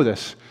know if you know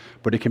this,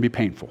 but it can be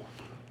painful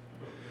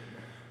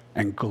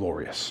and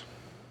glorious.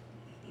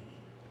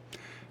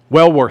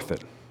 Well worth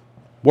it.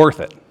 Worth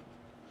it.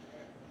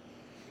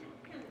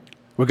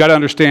 We've got to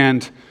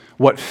understand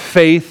what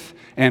faith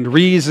and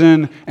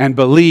reason and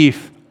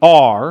belief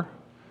are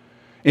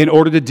in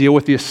order to deal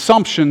with the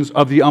assumptions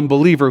of the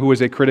unbeliever who is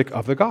a critic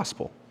of the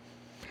gospel.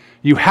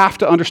 You have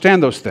to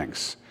understand those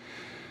things.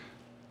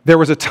 There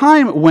was a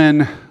time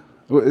when,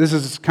 this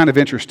is kind of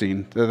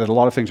interesting that a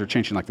lot of things are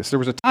changing like this. There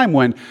was a time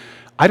when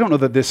I don't know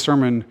that this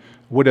sermon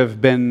would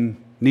have been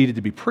needed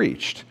to be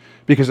preached,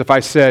 because if I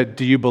said,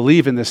 do you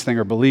believe in this thing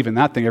or believe in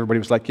that thing, everybody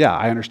was like, yeah,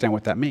 I understand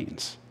what that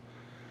means.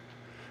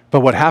 But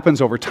what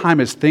happens over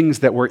time is things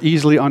that were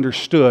easily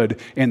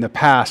understood in the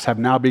past have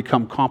now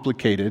become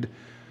complicated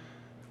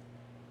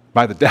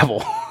by the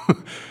devil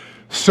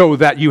so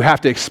that you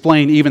have to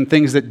explain even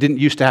things that didn't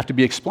used to have to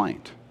be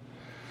explained.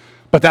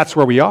 But that's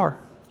where we are.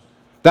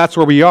 That's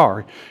where we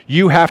are.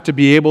 You have to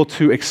be able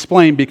to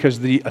explain, because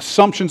the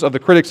assumptions of the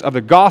critics of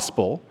the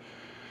gospel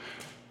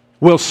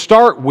will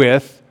start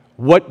with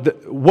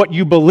what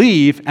you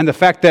believe and the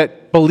fact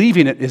that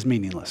believing it is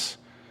meaningless.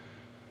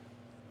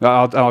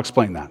 I'll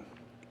explain that.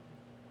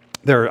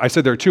 I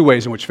said there are two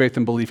ways in which faith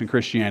and belief in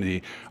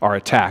Christianity are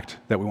attacked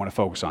that we want to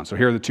focus on. So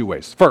here are the two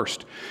ways.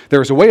 First,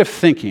 there is a way of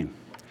thinking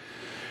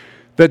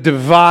that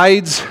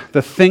divides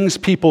the things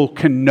people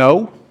can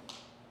know,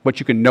 what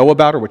you can know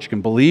about or what you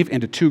can believe,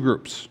 into two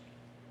groups.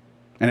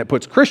 And it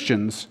puts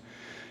Christians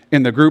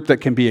in the group that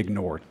can be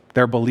ignored.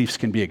 Their beliefs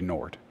can be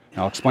ignored.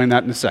 I'll explain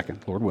that in a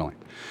second, Lord willing.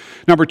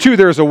 Number two,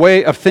 there is a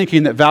way of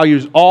thinking that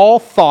values all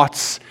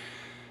thoughts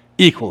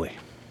equally,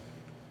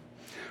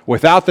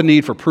 without the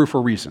need for proof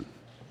or reason.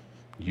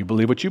 You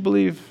believe what you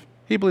believe,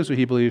 he believes what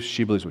he believes,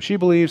 she believes what she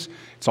believes.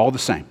 It's all the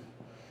same.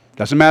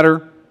 Doesn't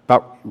matter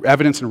about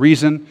evidence and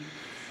reason.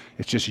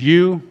 It's just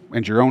you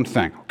and your own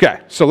thing. Okay,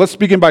 so let's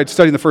begin by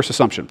studying the first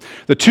assumption.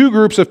 The two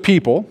groups of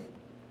people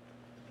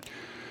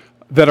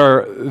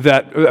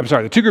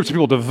the two groups of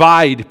people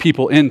divide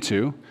people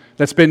into,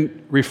 that's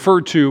been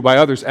referred to by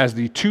others as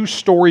the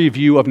two-story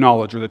view of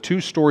knowledge, or the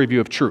two-story view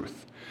of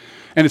truth.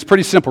 And it's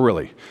pretty simple,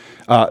 really.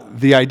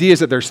 The idea is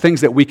that there's things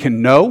that we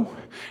can know,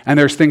 and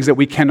there's things that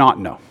we cannot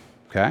know.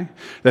 Okay?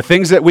 The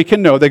things that we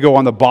can know, they go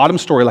on the bottom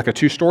story, like a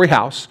 2-story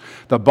house.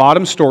 The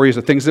bottom story is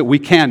the things that we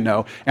can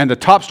know, and the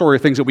top story are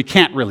things that we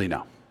can't really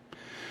know.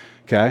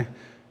 Okay?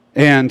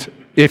 And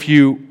if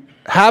you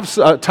have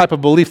a type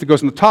of belief that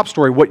goes in the top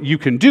story, what you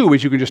can do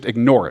is you can just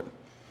ignore it.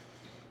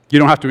 You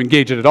don't have to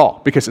engage it at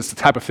all, because it's the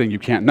type of thing you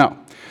can't know.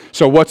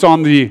 So what's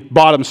on the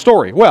bottom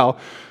story? Well,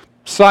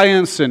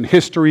 science and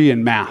history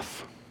and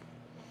math.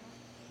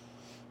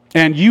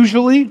 And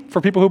usually, for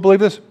people who believe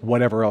this,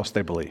 whatever else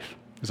they believe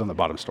is on the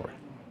bottom story.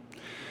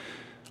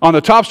 On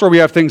the top story, we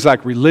have things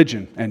like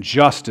religion and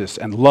justice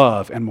and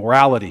love and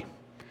morality.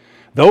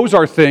 Those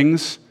are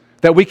things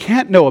that we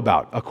can't know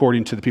about,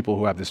 according to the people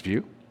who have this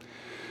view.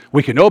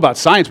 We can know about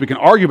science. We can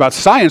argue about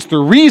science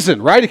through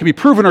reason, right? It can be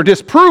proven or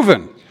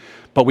disproven.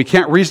 But we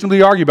can't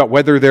reasonably argue about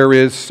whether there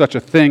is such a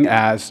thing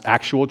as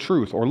actual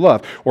truth or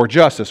love or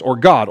justice or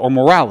God or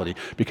morality,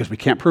 because we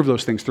can't prove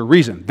those things through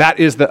reason. That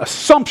is the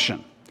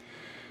assumption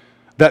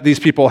that these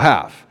people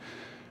have.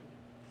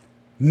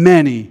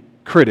 Many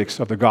critics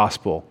of the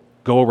gospel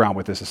go around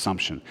with this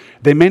assumption.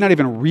 They may not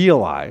even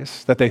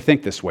realize that they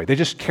think this way. They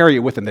just carry it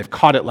with them. They've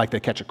caught it like they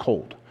catch a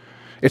cold.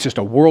 It's just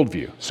a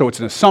worldview. So it's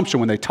an assumption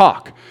when they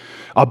talk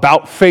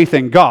about faith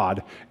in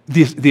God.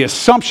 The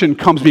assumption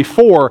comes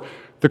before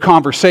the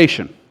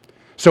conversation.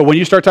 So when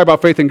you start talking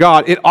about faith in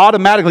God, it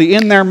automatically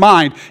in their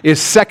mind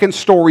is second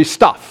story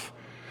stuff.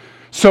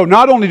 So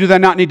not only do they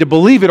not need to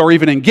believe it or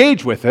even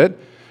engage with it,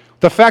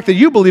 the fact that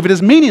you believe it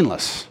is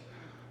meaningless.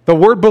 The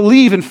word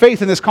believe and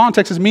faith in this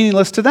context is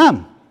meaningless to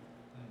them.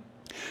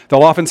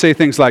 They'll often say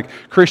things like,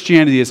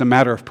 Christianity is a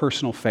matter of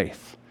personal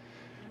faith.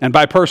 And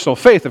by personal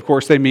faith, of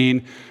course, they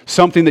mean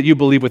something that you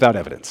believe without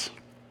evidence.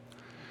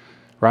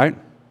 Right?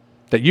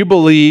 That you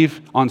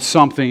believe on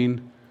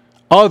something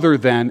other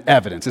than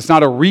evidence. It's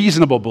not a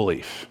reasonable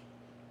belief.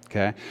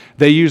 Okay?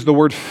 They use the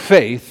word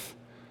faith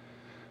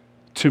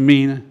to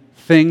mean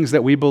things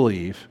that we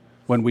believe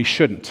when we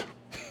shouldn't.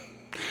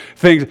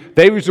 They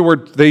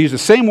use the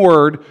same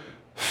word,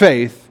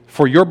 faith,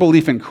 for your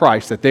belief in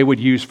Christ that they would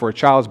use for a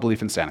child's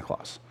belief in Santa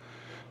Claus.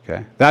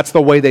 Okay? That's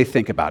the way they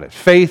think about it.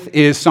 Faith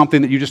is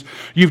something that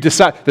you've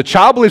decided. The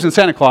child believes in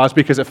Santa Claus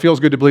because it feels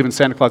good to believe in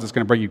Santa Claus that's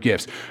going to bring you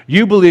gifts.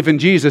 You believe in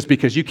Jesus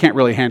because you can't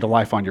really handle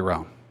life on your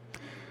own.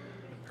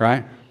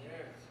 Right?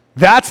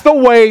 That's the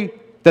way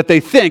that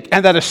they think,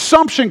 and that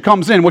assumption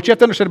comes in. What you have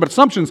to understand about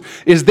assumptions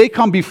is they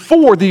come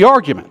before the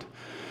argument.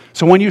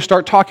 So when you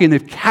start talking,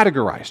 they've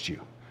categorized you.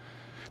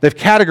 They've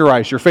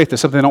categorized your faith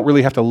as something they don't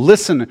really have to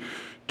listen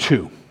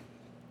to.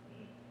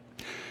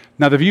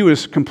 Now, the view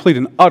is complete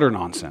and utter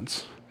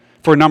nonsense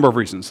for a number of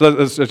reasons.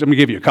 Let me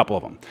give you a couple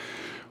of them.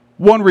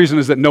 One reason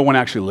is that no one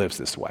actually lives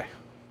this way.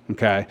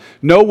 Okay?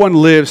 No one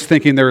lives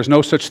thinking there is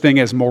no such thing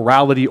as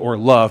morality or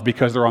love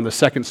because they're on the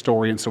second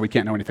story and so we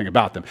can't know anything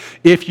about them.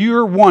 If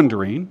you're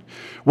wondering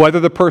whether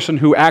the person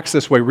who acts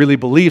this way really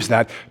believes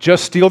that,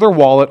 just steal their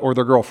wallet or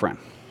their girlfriend.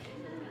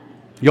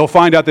 You'll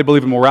find out they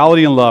believe in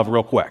morality and love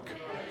real quick.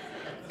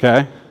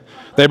 Okay?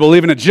 They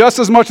believe in it just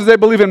as much as they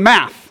believe in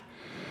math.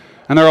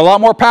 And they're a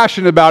lot more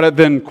passionate about it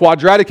than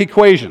quadratic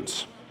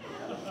equations,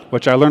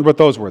 which I learned what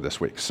those were this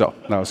week. So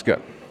that was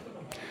good.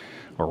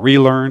 Or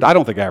relearned. I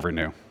don't think I ever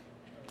knew.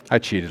 I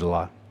cheated a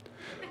lot.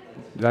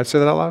 Did I say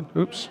that out loud?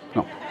 Oops.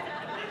 No.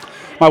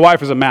 My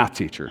wife is a math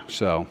teacher,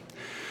 so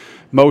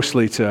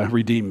mostly to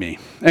redeem me.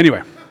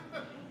 Anyway.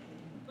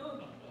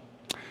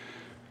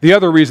 The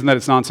other reason that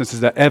it's nonsense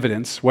is that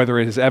evidence, whether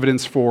it is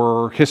evidence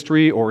for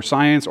history or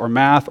science or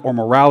math or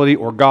morality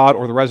or God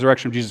or the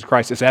resurrection of Jesus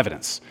Christ, is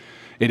evidence.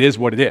 It is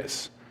what it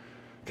is.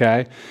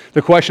 Okay?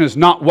 The question is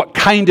not what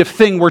kind of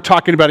thing we're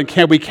talking about and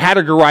can we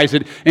categorize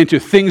it into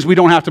things we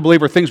don't have to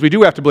believe or things we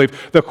do have to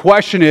believe. The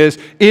question is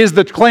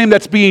the claim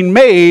that's being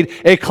made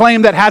a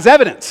claim that has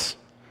evidence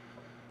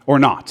or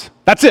not?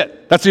 That's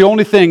it. That's the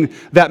only thing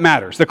that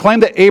matters. The claim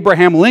that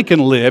Abraham Lincoln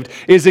lived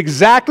is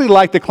exactly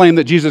like the claim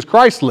that Jesus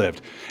Christ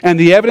lived. And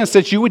the evidence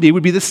that you would need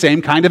would be the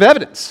same kind of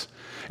evidence.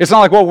 It's not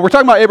like, well, when we're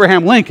talking about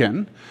Abraham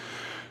Lincoln,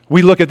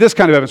 we look at this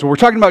kind of evidence. When we're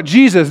talking about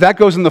Jesus, that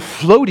goes in the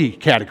floaty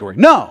category.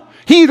 No.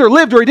 He either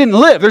lived or he didn't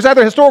live. There's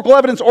either historical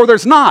evidence or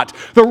there's not.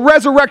 The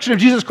resurrection of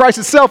Jesus Christ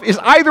itself is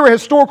either a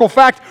historical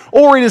fact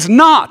or it is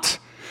not.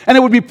 And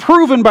it would be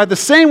proven by the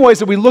same ways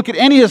that we look at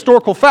any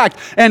historical fact.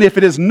 And if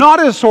it is not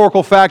a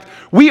historical fact,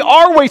 we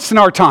are wasting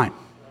our time.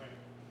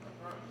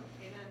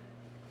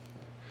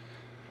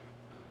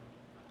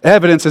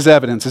 Evidence is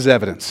evidence is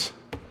evidence.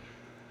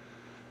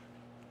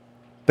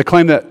 The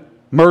claim that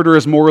murder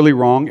is morally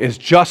wrong is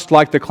just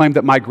like the claim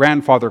that my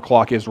grandfather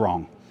clock is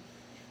wrong.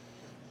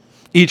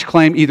 Each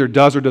claim either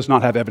does or does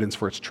not have evidence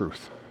for its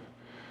truth.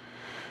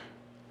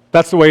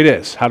 That's the way it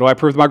is. How do I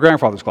prove that my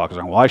grandfather's clock is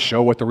wrong? Well, I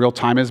show what the real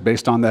time is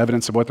based on the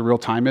evidence of what the real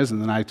time is,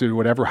 and then I do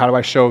whatever. How do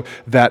I show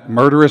that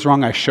murder is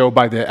wrong? I show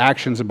by the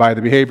actions and by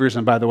the behaviors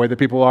and by the way that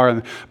people are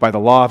and by the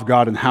law of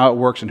God and how it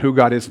works and who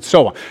God is and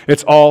so on.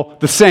 It's all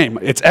the same.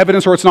 It's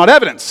evidence or it's not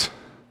evidence.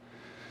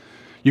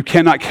 You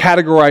cannot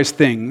categorize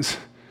things.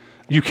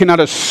 You cannot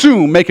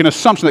make an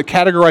assumption that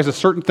categorizes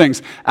certain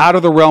things out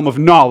of the realm of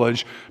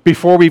knowledge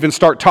before we even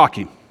start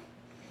talking.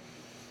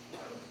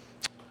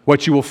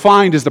 what you will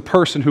find is the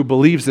person who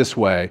believes this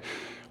way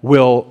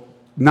will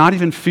not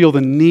even feel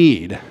the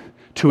need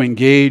to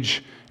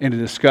engage in a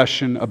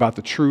discussion about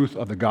the truth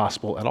of the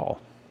gospel at all.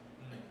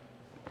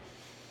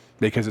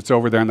 Because it's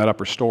over there in that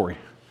upper story.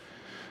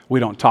 We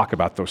don't talk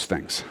about those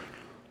things.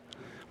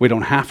 We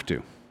don't have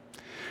to.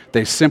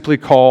 They simply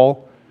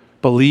call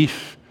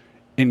belief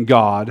in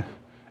God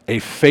a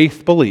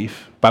faith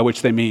belief, by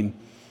which they mean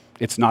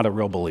it's not a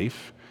real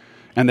belief,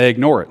 and they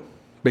ignore it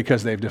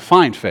because they've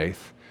defined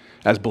faith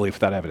as belief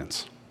without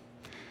evidence.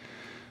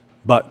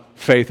 But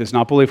faith is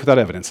not belief without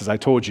evidence. As I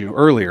told you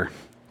earlier,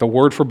 the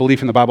word for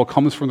belief in the Bible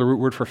comes from the root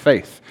word for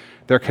faith.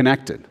 They're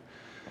connected.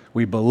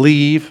 We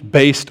believe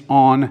based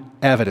on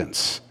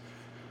evidence,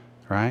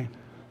 right?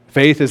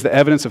 Faith is the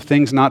evidence of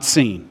things not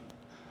seen.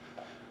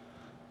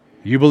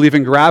 You believe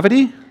in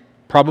gravity?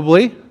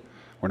 Probably.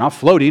 We're not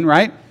floating,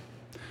 right?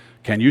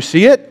 Can you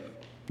see it?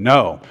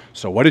 No.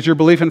 So what is your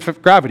belief in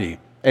gravity?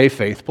 A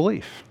faith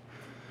belief,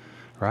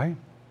 right?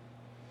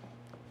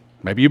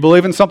 Maybe you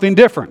believe in something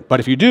different, but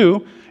if you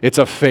do, it's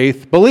a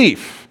faith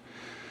belief.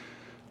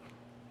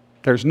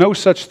 There's no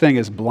such thing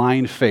as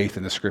blind faith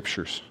in the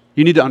Scriptures.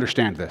 You need to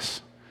understand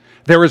this.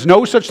 There is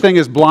no such thing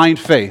as blind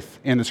faith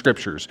in the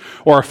Scriptures,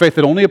 or a faith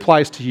that only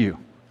applies to you.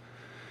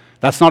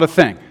 That's not a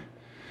thing.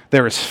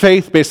 There is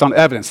faith based on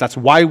evidence. That's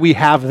why we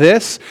have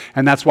this,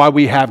 and that's why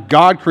we have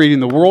God creating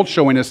the world,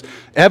 showing us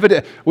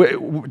evidence.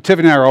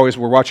 Tiffany and I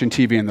were watching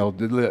TV,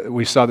 and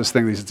we saw this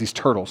thing, these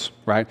turtles,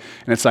 right?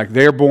 And it's like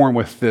they're born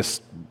with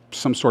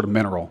some sort of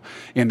mineral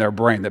in their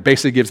brain that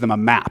basically gives them a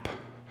map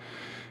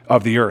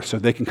of the earth so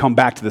they can come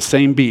back to the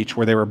same beach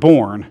where they were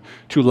born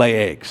to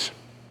lay eggs.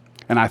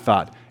 And I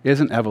thought,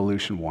 isn't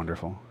evolution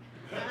wonderful?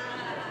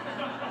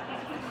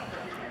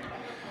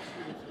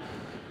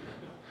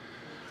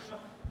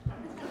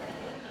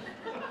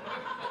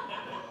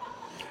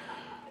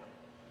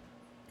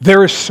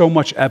 There is so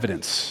much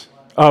evidence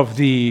of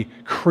the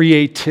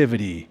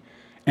creativity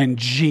and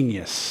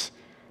genius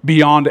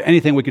beyond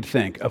anything we could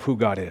think of who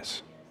God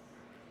is.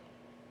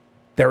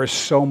 There is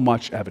so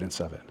much evidence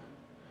of it.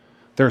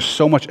 There is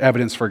so much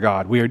evidence for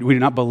God. We do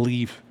not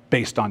believe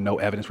based on no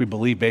evidence. We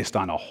believe based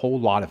on a whole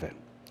lot of it.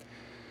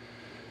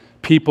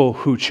 People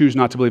who choose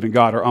not to believe in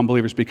God are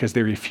unbelievers because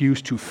they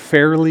refuse to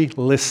fairly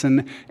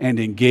listen and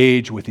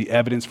engage with the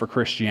evidence for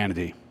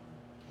Christianity.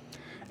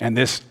 And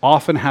this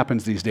often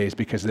happens these days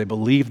because they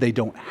believe they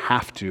don't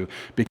have to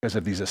because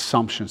of these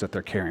assumptions that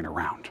they're carrying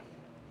around.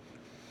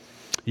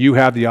 You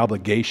have the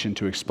obligation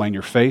to explain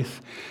your faith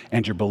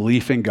and your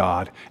belief in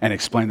God and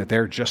explain that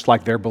they're just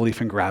like their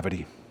belief in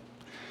gravity.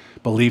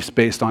 Beliefs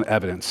based on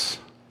evidence.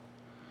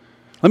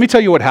 Let me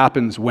tell you what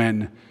happens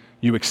when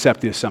you accept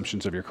the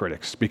assumptions of your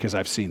critics, because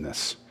I've seen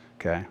this,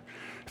 okay?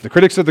 If the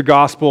critics of the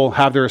gospel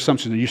have their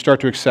assumptions and you start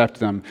to accept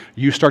them,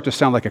 you start to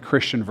sound like a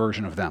Christian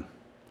version of them.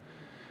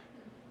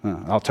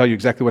 I'll tell you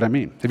exactly what I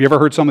mean. Have you ever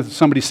heard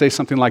somebody say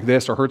something like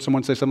this, or heard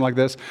someone say something like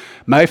this?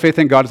 My faith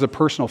in God is a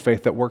personal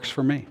faith that works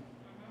for me.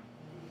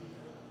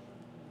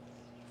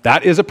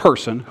 That is a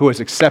person who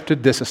has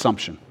accepted this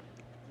assumption.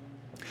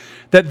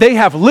 That they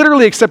have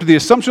literally accepted the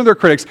assumption of their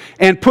critics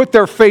and put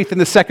their faith in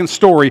the second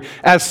story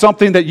as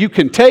something that you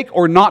can take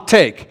or not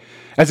take.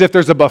 As if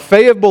there's a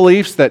buffet of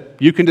beliefs that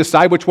you can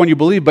decide which one you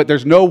believe, but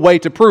there's no way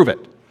to prove it.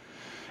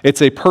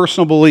 It's a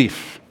personal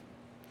belief.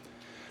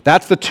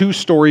 That's the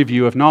two-story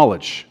view of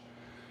knowledge.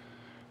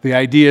 The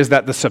idea is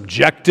that the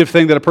subjective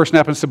thing that a person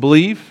happens to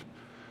believe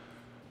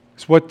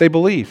is what they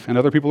believe, and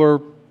other people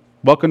are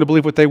welcome to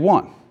believe what they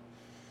want.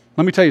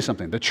 Let me tell you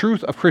something. The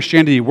truth of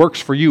Christianity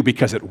works for you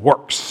because it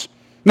works.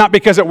 Not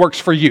because it works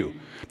for you.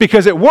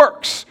 Because it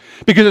works.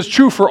 Because it's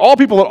true for all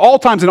people at all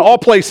times in all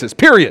places,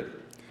 period.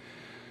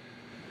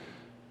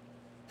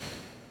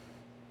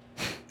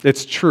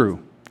 It's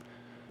true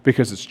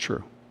because it's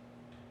true.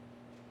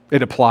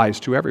 It applies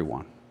to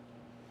everyone.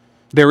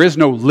 There is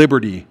no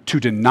liberty to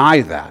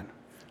deny that,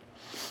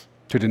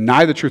 to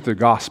deny the truth of the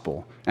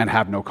gospel and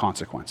have no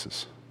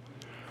consequences.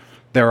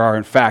 There are,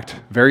 in fact,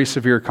 very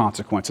severe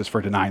consequences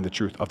for denying the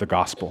truth of the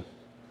gospel.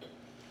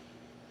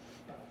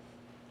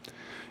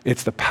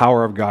 It's the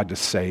power of God to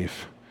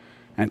save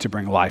and to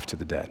bring life to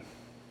the dead.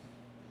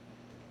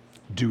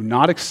 Do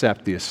not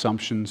accept the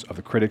assumptions of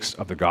the critics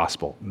of the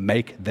gospel.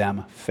 Make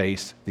them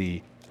face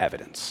the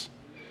evidence.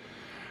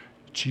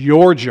 It's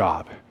your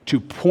job to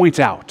point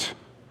out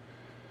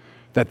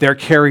that they're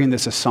carrying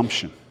this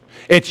assumption.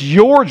 It's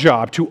your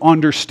job to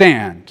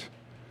understand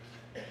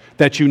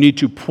that you need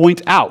to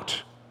point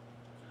out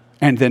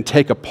and then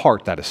take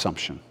apart that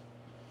assumption.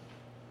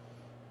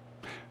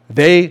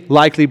 They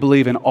likely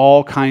believe in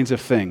all kinds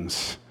of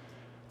things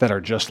that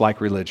are just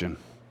like religion.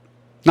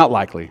 Not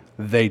likely,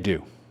 they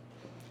do.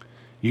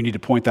 You need to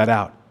point that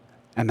out.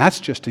 And that's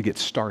just to get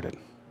started.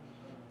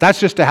 That's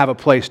just to have a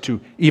place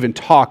to even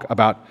talk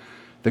about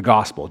the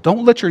gospel.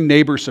 Don't let your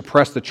neighbor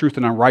suppress the truth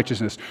and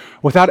unrighteousness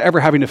without ever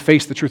having to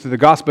face the truth of the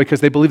gospel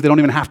because they believe they don't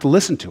even have to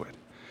listen to it.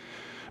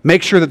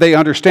 Make sure that they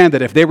understand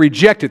that if they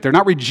reject it, they're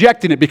not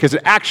rejecting it because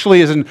it actually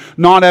is a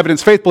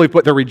non-evidence faith belief,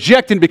 but they're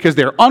rejecting it because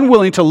they're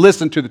unwilling to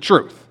listen to the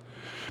truth,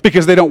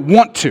 because they don't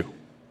want to.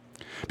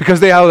 because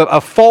they have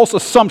a false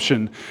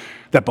assumption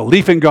that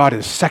belief in God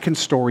is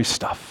second-story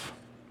stuff.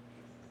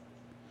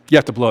 You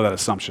have to blow that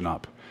assumption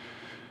up.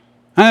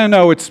 I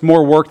know it's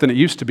more work than it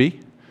used to be,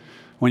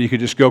 when you could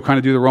just go kind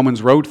of do the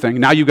Romans Road thing.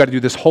 Now you've got to do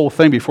this whole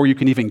thing before you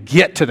can even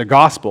get to the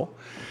gospel.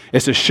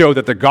 It's to show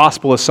that the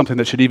gospel is something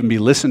that should even be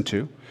listened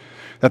to,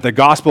 that the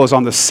gospel is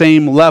on the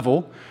same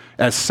level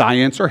as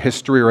science or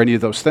history or any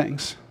of those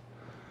things.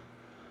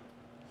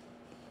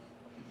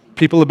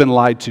 People have been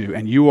lied to,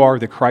 and you are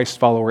the Christ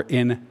follower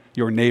in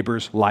your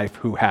neighbor's life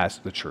who has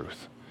the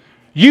truth.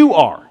 You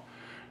are.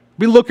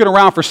 Be looking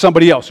around for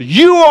somebody else.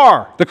 You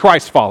are the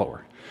Christ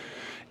follower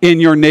in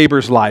your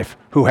neighbor's life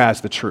who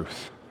has the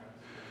truth.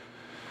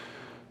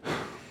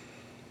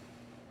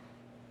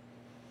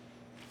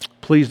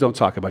 Please don't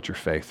talk about your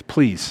faith.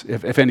 Please,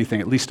 if anything,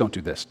 at least don't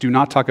do this. Do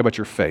not talk about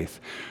your faith,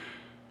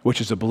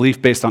 which is a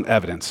belief based on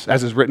evidence,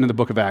 as is written in the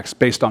book of Acts,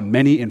 based on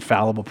many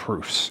infallible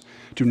proofs.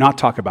 Do not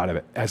talk about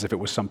it as if it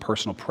was some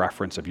personal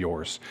preference of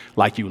yours,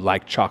 like you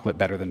like chocolate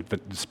better than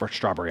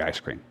strawberry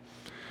ice cream.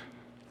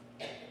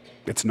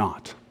 It's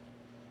not.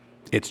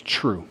 It's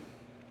true.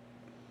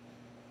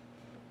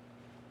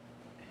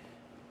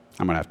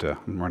 I'm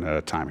running out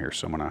of time here,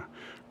 so I'm going to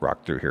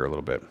rock through here a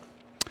little bit.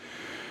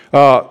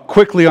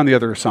 Quickly on the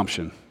other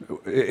assumption.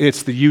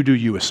 It's the you do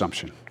you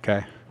assumption,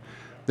 okay?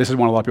 This is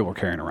one a lot of people are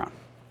carrying around.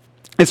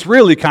 It's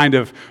really kind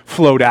of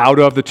flowed out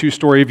of the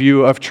two-story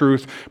view of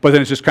truth, but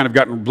then it's just kind of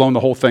gotten blown the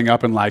whole thing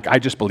up and like, I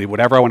just believe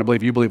whatever I want to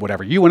believe, you believe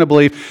whatever you want to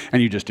believe,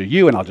 and you just do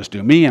you, and I'll just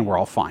do me, and we're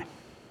all fine.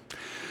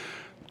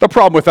 The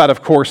problem with that,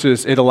 of course,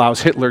 is it allows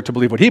Hitler to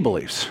believe what he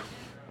believes,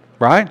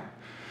 right?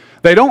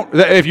 They don't,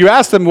 if you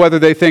ask them whether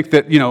they think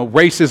that,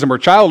 racism or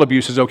child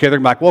abuse is okay,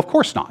 they're like, well, of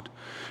course not.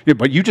 Yeah,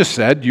 but you just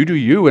said, you do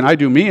you and I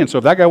do me, and so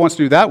if that guy wants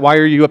to do that, why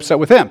are you upset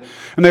with him?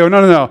 And they go,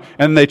 no.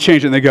 And they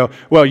change it and they go,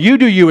 well, you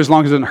do you as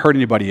long as it doesn't hurt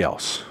anybody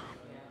else.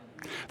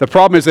 The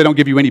problem is they don't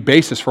give you any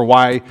basis for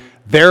why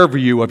their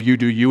view of you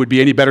do you would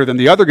be any better than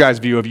the other guy's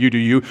view of you do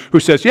you, who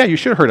says, yeah, you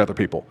should hurt other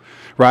people,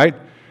 right?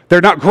 They're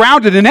not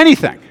grounded in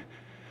anything.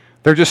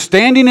 They're just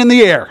standing in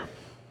the air.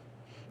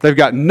 They've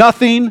got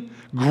nothing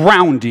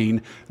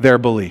grounding their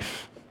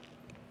belief.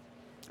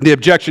 The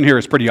objection here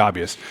is pretty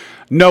obvious.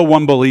 No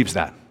one believes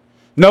that.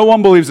 No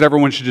one believes that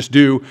everyone should just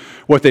do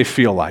what they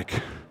feel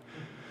like,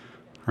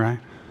 right?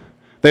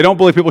 They don't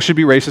believe people should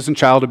be racist and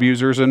child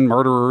abusers and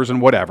murderers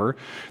and whatever.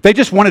 They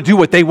just want to do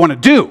what they want to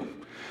do.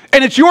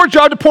 And it's your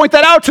job to point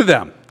that out to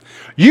them.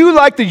 You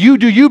like the you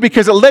do you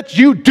because it lets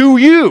you do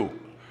you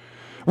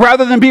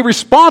rather than be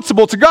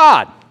responsible to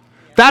God.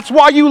 That's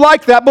why you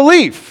like that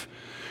belief.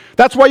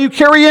 That's why you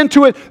carry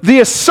into it the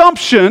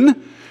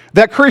assumption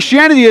that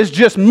Christianity is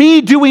just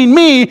me doing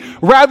me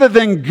rather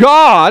than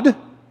God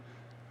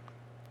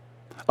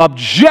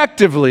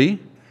objectively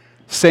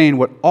saying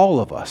what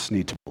all of us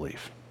need to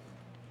believe.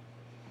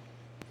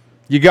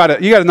 You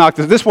gotta knock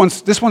this.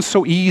 This one's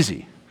so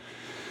easy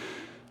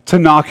to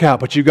knock out,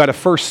 but you got to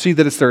first see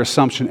that it's their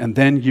assumption, and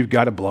then you've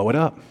got to blow it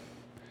up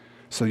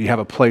so you have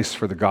a place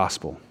for the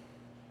gospel.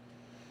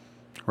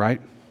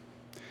 Right?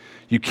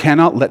 You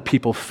cannot let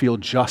people feel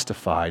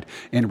justified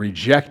in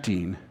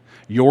rejecting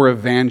your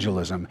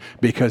evangelism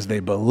because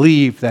they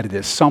believe that it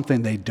is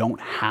something they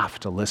don't have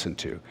to listen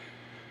to.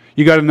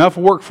 You got enough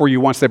work for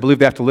you once they believe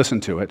they have to listen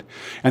to it,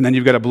 and then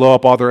you've got to blow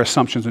up all their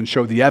assumptions and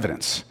show the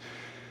evidence.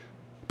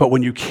 But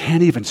when you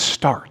can't even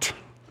start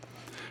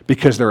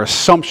because their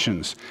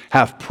assumptions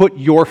have put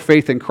your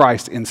faith in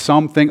Christ in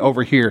something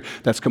over here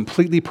that's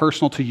completely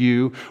personal to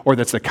you, or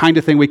that's the kind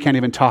of thing we can't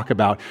even talk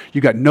about,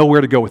 you got nowhere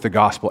to go with the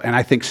gospel. And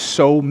I think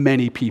so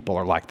many people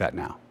are like that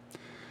now.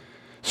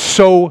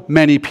 So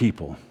many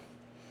people.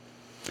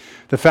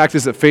 The fact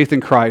is that faith in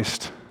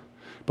Christ,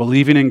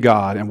 believing in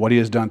God and what he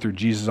has done through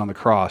Jesus on the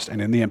cross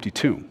and in the empty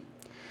tomb,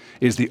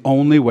 is the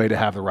only way to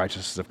have the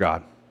righteousness of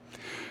God.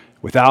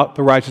 Without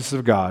the righteousness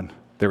of God,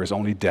 there is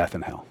only death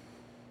and hell.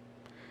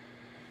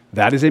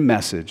 That is a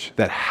message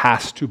that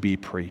has to be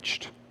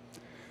preached.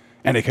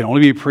 And it can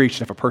only be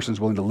preached if a person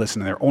is willing to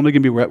listen. And they're only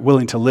going to be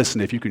willing to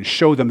listen if you can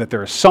show them that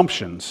their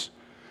assumptions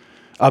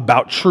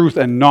about truth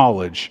and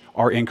knowledge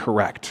are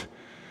incorrect.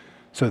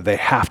 So that they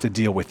have to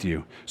deal with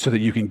you, so that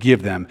you can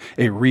give them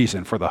a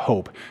reason for the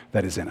hope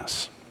that is in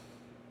us.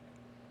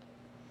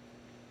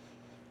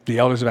 The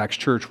elders of Acts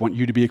Church want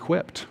you to be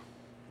equipped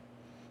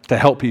to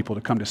help people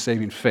to come to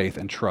saving faith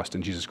and trust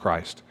in Jesus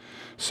Christ.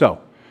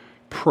 So,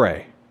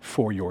 pray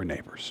for your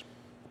neighbors.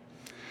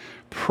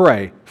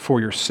 Pray for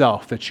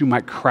yourself that you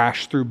might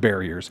crash through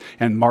barriers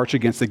and march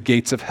against the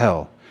gates of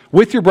hell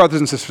with your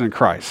brothers and sisters in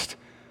Christ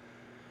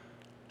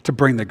to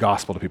bring the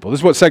gospel to people.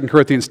 This is what 2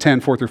 Corinthians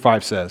 10,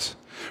 4-5 says.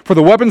 For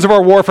the weapons of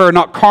our warfare are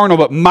not carnal,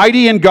 but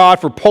mighty in God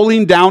for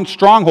pulling down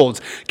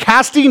strongholds,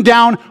 casting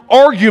down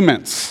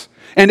arguments,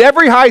 and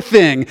every high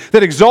thing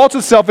that exalts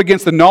itself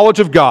against the knowledge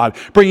of God,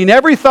 bringing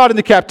every thought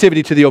into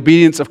captivity to the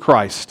obedience of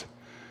Christ.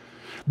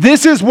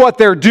 This is what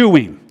they're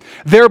doing.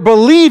 They're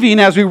believing,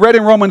 as we read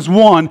in Romans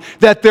 1,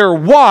 that they're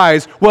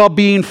wise while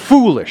being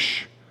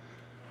foolish.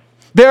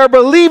 They're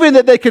believing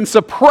that they can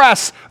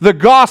suppress the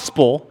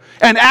gospel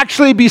and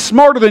actually be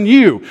smarter than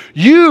you.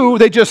 You,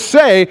 they just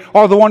say,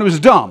 are the one who's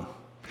dumb.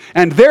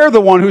 And they're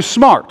the one who's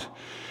smart.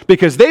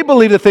 Because they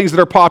believe the things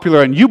that are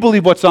popular and you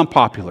believe what's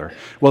unpopular.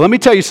 Well, let me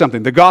tell you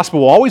something. The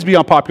gospel will always be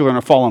unpopular in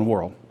a fallen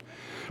world.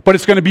 But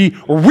it's going to be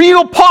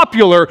real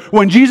popular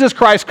when Jesus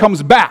Christ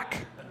comes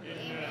back.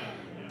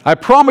 I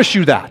promise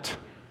you that.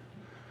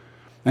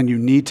 And you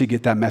need to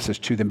get that message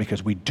to them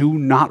because we do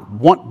not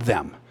want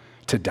them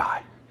to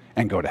die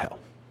and go to hell.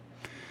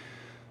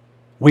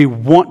 We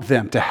want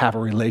them to have a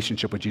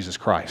relationship with Jesus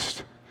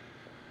Christ.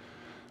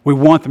 We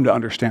want them to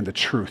understand the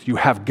truth. You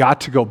have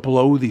got to go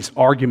blow these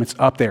arguments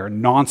up. They are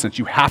nonsense.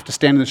 You have to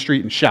stand in the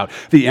street and shout,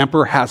 the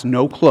emperor has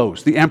no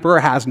clothes. The emperor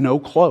has no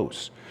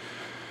clothes.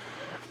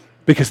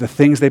 Because the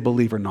things they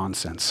believe are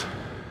nonsense.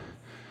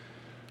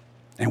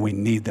 And we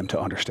need them to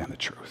understand the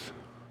truth.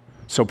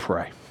 So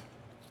pray.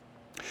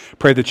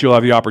 Pray that you'll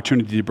have the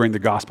opportunity to bring the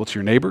gospel to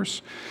your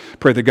neighbors.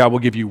 Pray that God will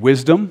give you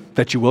wisdom,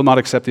 that you will not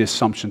accept the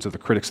assumptions of the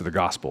critics of the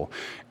gospel.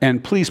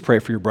 And please pray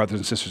for your brothers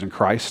and sisters in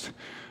Christ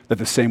that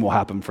the same will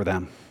happen for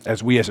them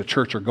as we as a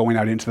church are going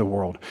out into the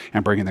world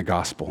and bringing the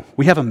gospel.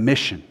 We have a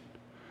mission,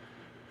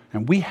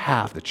 and we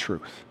have the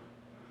truth.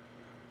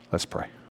 Let's pray.